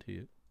guarantee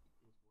it.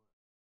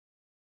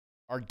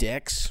 Our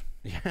dicks.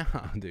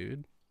 Yeah,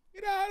 dude.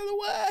 Get out of the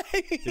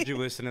way. Did you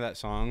listen to that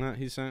song that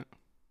he sent?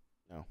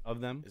 No.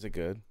 Of them? Is it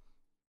good?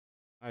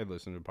 I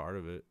listened to part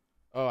of it.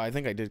 Oh, I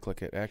think I did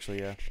click it. Actually,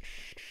 yeah.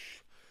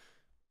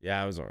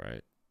 Yeah, it was all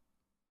right.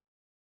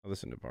 I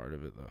listened to part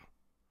of it, though.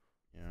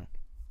 Yeah.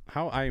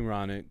 How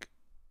ironic.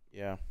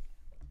 Yeah.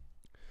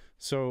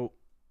 So,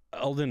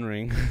 Elden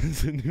Ring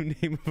is the new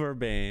name of our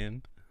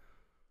band.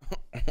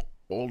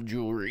 Old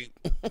jewelry.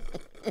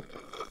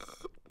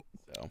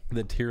 So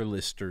The tier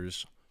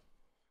listers.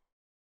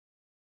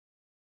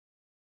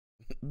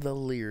 the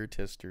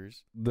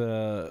Lyritisters.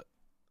 The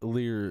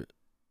Lear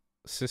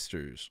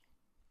Sisters.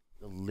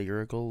 The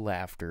Lyrical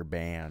Laughter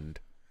Band.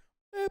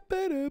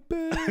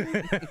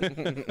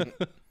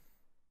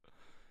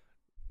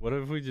 What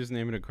if we just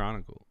name it a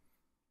Chronicle?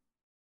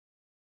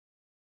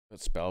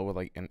 It's spelled with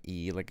like an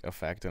E, like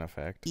effect and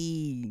effect.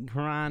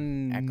 Chronicle.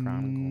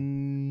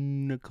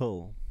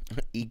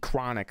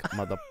 E-chronic,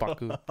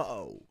 motherfucker.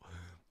 Oh.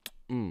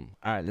 All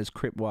right, let's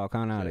crip walk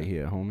on out of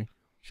here, homie.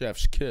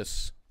 Chef's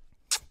kiss.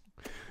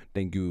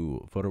 Thank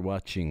you for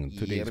watching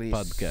today's Yes.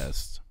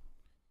 podcast.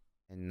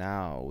 And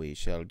now we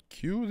shall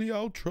cue the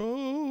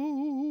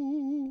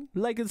outro.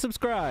 Like and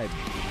subscribe.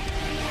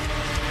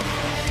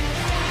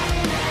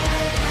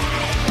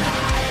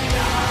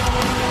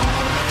 No!